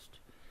Christ.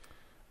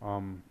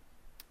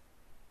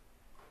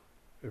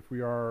 If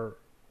we are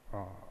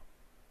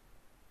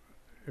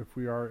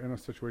in a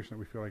situation that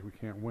we feel like we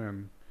can't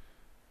win,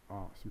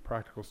 some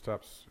practical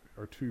steps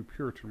are two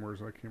Puritan words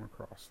that I came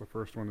across. The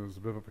first one is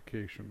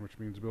vivification, which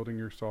means building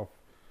yourself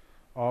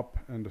up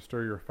and to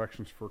stir your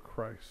affections for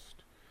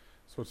Christ.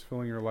 So it's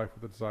filling your life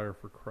with a desire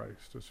for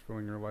Christ. It's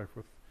filling your life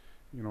with,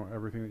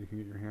 everything that you can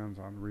get your hands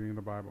on, reading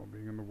the Bible,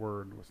 being in the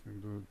Word,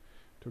 listening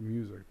to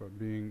music, but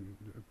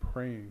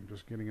praying,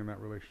 just getting in that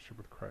relationship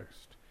with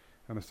Christ.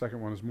 And the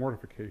second one is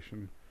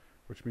mortification,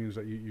 which means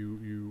that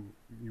you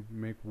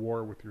make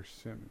war with your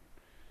sin.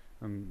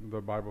 And the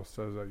Bible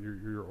says that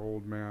your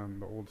old man,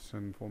 the old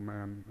sinful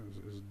man,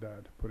 is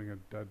dead, putting a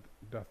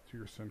death to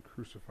your sin,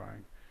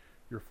 crucifying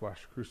your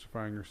flesh,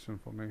 crucifying your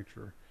sinful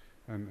nature,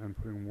 and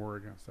putting war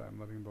against that,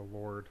 and letting the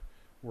Lord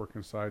work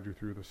inside you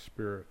through the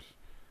Spirit.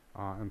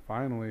 And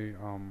finally,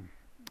 I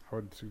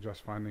would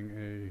suggest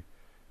finding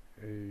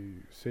a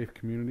safe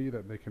community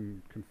that they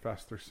can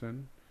confess their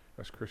sin.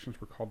 As Christians,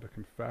 we're called to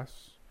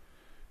confess.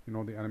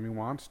 The enemy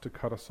wants to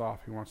cut us off.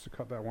 He wants to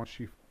cut that one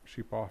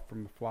sheep off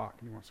from the flock,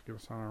 and he wants to get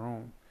us on our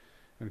own.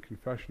 And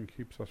confession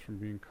keeps us from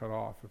being cut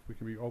off. If we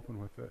can be open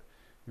with it,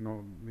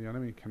 the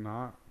enemy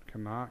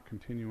cannot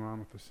continue on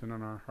with the sin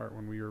in our heart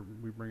when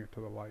we bring it to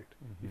the light.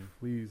 He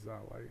flees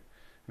that light.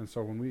 And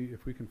so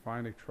if we can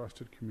find a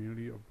trusted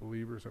community of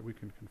believers that we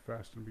can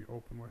confess and be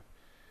open with,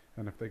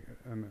 and if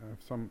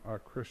some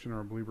Christian or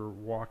a believer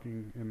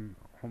walking in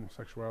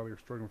homosexuality or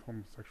struggling with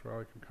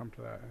homosexuality can come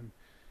to that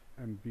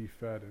and be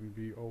fed and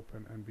be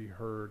open and be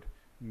heard,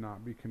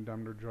 not be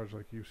condemned or judged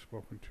like you've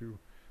spoken to,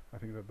 I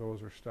think that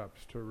those are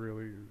steps to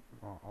really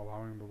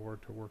allowing the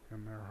Lord to work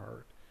in their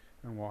heart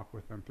and walk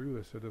with them through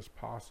this. It is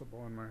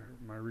possible. In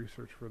my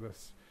research for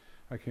this,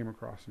 I came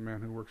across a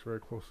man who works very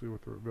closely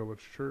with the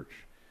Village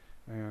Church,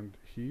 and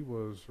he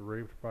was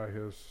raped by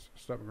his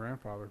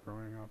step-grandfather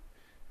growing up.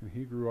 And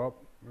he grew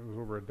up, it was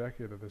over a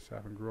decade of this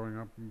happened, growing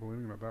up and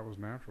believing that was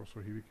natural, so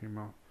he became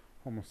a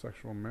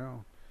homosexual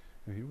male.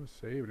 And he was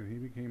saved, and he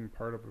became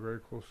part of a very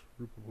close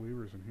group of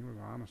believers, and he was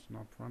honest and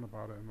upfront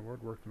about it, and the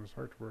Lord worked in his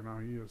heart to where now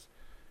he's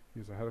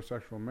a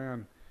heterosexual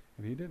man,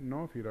 and he didn't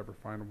know if he'd ever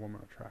find a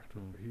woman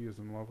attractive, but he is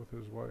in love with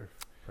his wife.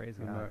 Praise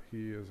and God. That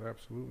he is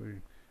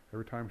absolutely,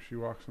 every time she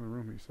walks in the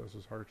room, he says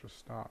his heart just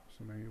stops,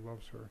 and then he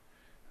loves her,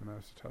 and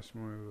that's a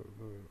testimony of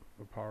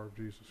the power of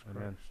Jesus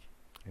Christ.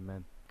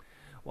 Amen.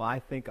 Well, I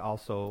think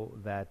also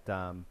that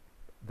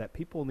that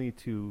people need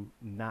to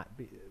not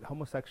be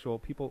homosexual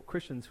people.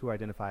 Christians who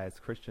identify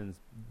as Christians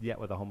yet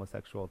with a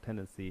homosexual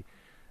tendency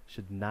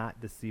should not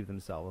deceive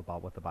themselves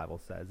about what the Bible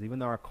says. Even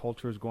though our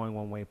culture is going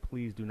one way,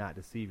 please do not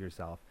deceive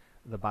yourself.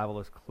 The Bible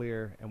is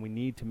clear, and we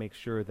need to make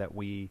sure that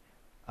we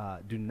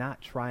do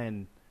not try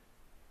and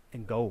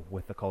go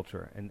with the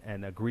culture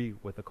and agree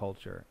with the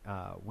culture.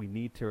 We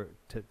need to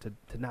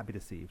not be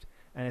deceived.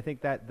 And I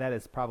think that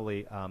is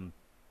probably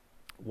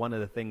one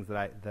of the things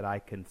that I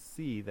can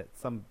see that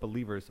some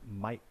believers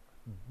might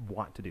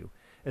want to do,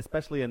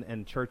 especially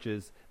in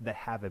churches that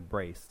have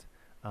embraced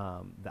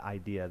the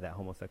idea that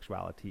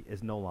homosexuality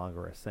is no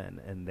longer a sin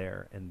in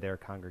their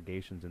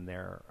congregations, in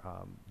their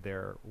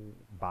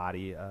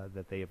body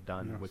that they have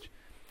done, Yes. which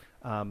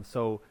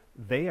so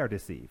they are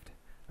deceived.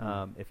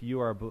 If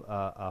you are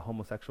a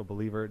homosexual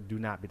believer, do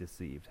not be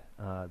deceived.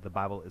 The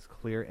Bible is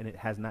clear, and it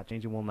has not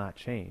changed and will not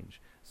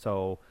change.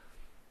 So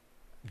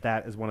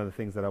that is one of the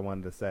things that I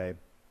wanted to say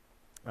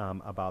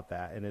about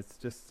that. And it's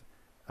just,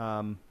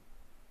 I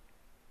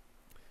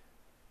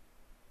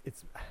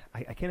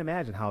can't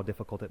imagine how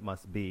difficult it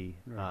must be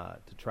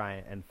to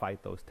try and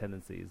fight those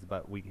tendencies.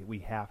 But we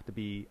have to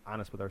be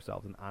honest with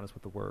ourselves and honest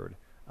with the Word.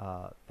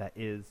 That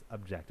is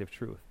objective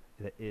truth.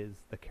 That is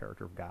the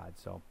character of God.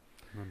 So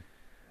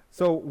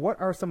what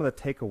are some of the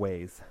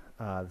takeaways?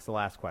 This is the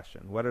last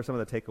question. What are some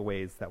of the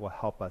takeaways that will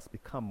help us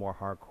become more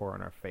hardcore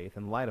in our faith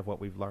in light of what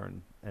we've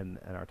learned in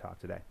our talk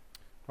today?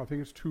 I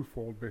think it's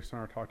twofold based on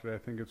our talk today. I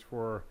think it's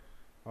for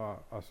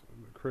us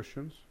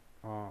Christians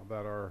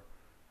that are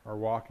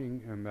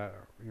walking, and that,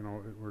 you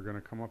know, we're going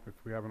to come up, if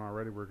we haven't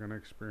already, we're going to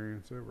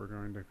experience it. We're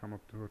going to come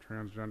up to a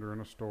transgender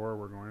in a store.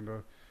 We're going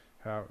to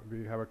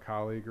have a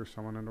colleague or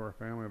someone into our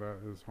family that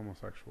is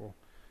homosexual.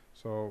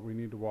 So we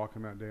need to walk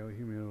in that daily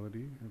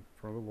humility in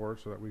front of the Lord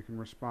so that we can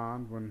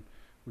respond when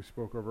we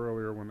spoke of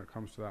earlier, when it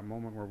comes to that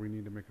moment where we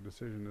need to make a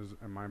decision.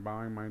 Am I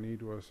bowing my knee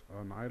to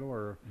an idol,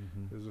 or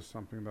is this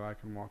something that I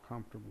can walk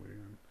comfortably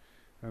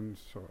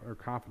or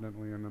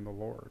confidently in the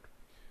Lord?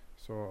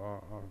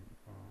 So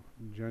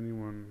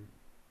genuine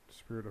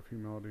spirit of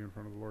humility in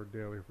front of the Lord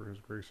daily for His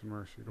grace and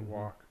mercy to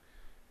walk.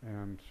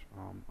 And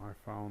I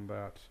found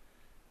that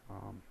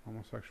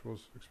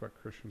homosexuals expect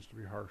Christians to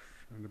be harsh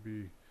and to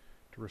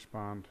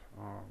respond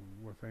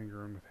with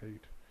anger and with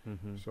hate.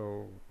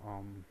 So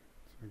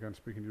again,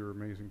 speaking to your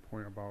amazing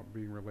point about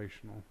being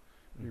relational,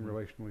 being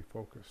relationally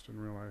focused,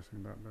 and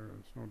realizing that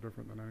it's no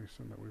different than any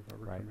sin that we've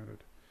ever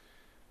committed.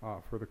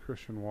 For the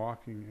Christian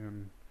walking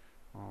in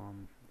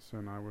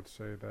sin, I would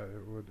say that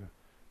it would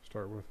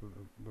start with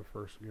the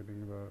first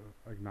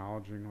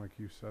acknowledging, like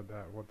you said,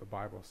 that what the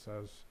Bible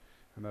says,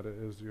 and that it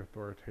is the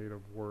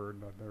authoritative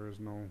word, that there is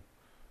no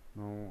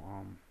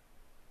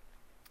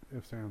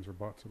ifs, ands, or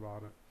buts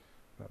about it,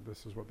 that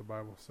this is what the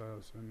Bible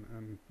says,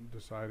 and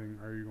deciding,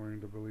 are you going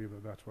to believe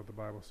that that's what the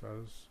Bible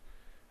says,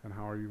 and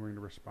how are you going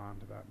to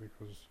respond to that?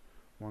 Because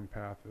one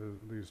path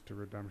leads to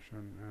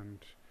redemption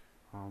and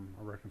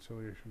a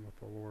reconciliation with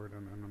the Lord,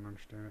 and an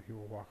understanding that He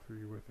will walk through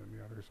you with it. And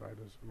the other side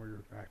is where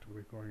you're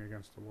actively going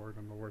against the Lord,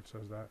 and the Lord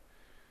says that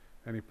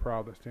any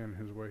proud that stand in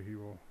His way, He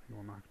will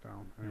knock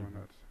down. Anyone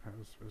that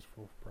is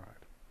full of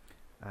pride.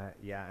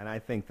 And I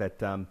think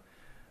that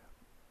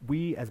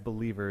we as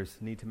believers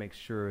need to make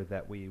sure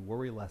that we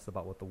worry less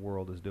about what the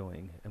world is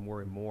doing and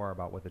worry more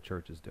about what the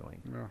church is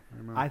doing. Yeah,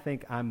 amen. I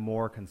think I'm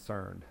more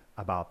concerned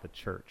about the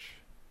church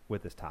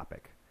with this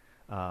topic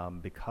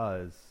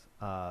because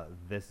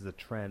this is a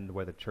trend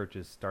where the church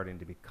is starting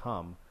to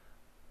become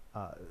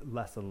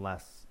less and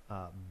less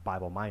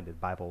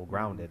Bible-minded,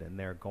 Bible-grounded, and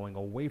they're going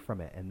away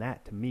from it. And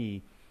that, to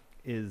me,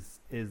 is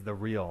the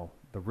real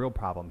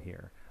problem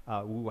here.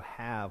 We will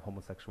have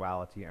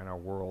homosexuality in our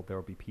world. There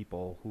will be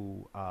people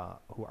who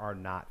are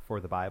not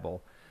for the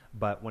Bible.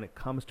 But when it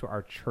comes to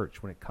our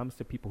church, when it comes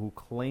to people who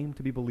claim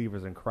to be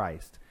believers in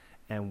Christ,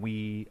 and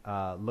we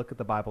look at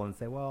the Bible and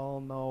say,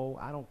 well, no,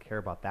 I don't care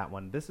about that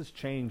one. This has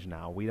changed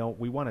now. We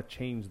want to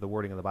change the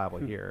wording of the Bible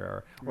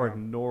here or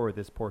ignore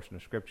this portion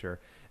of Scripture.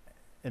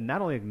 And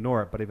not only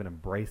ignore it, but even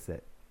embrace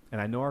it.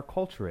 And I know our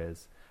culture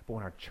is, but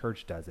when our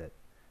church does it,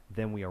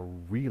 then we are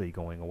really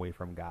going away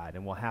from God.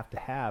 And we'll have to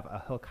have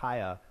a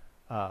Hilkiah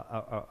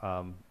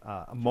a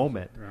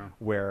moment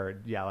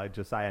where, like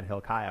Josiah and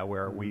Hilkiah,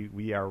 where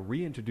we are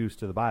reintroduced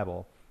to the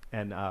Bible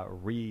and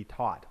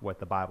re-taught what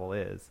the Bible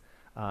is.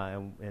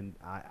 And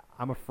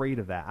I'm afraid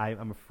of that.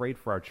 I'm afraid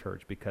for our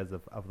church because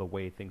of the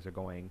way things are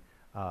going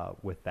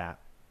with that.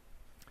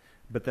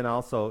 But then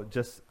also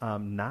just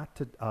not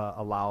to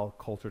allow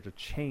culture to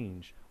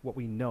change what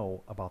we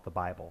know about the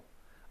Bible.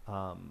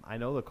 I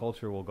know the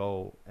culture will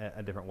go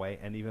a different way,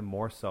 and even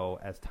more so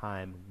as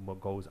time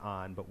goes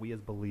on, but we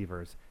as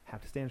believers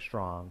have to stand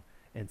strong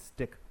and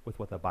stick with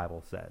what the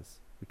Bible says.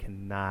 We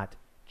cannot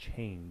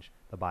change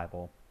the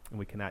Bible, and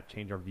we cannot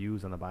change our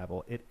views on the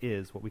Bible. It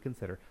is what we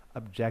consider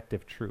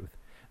objective truth.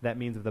 That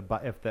means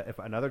if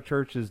another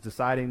church is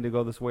deciding to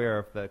go this way, or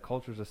if the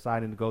culture is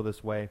deciding to go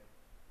this way,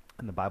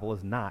 and the Bible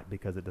is not,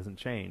 because it doesn't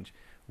change,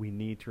 we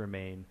need to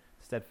remain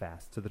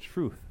steadfast to the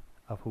truth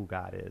of who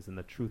God is and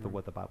the truth of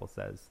what the Bible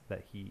says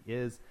that He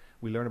is.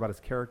 We learn about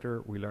His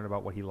character. We learn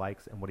about what He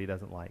likes and what He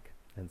doesn't like.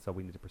 And so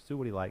we need to pursue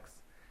what He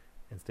likes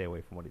and stay away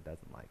from what He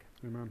doesn't like.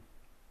 Amen.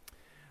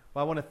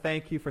 Well, I want to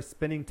thank you for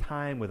spending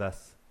time with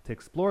us to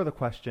explore the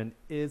question,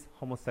 is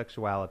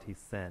homosexuality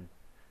sin?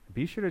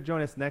 Be sure to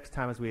join us next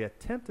time as we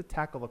attempt to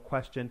tackle the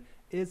question,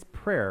 is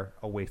prayer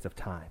a waste of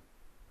time?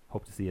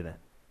 Hope to see you then.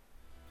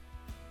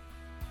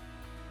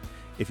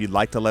 If you'd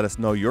like to let us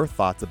know your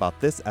thoughts about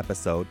this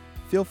episode,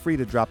 feel free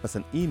to drop us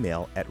an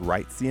email at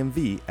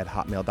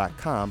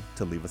writecmv@hotmail.com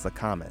to leave us a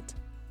comment.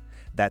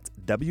 That's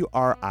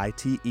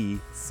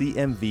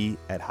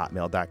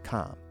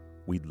WRITECMV@hotmail.com.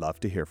 We'd love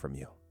to hear from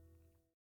you.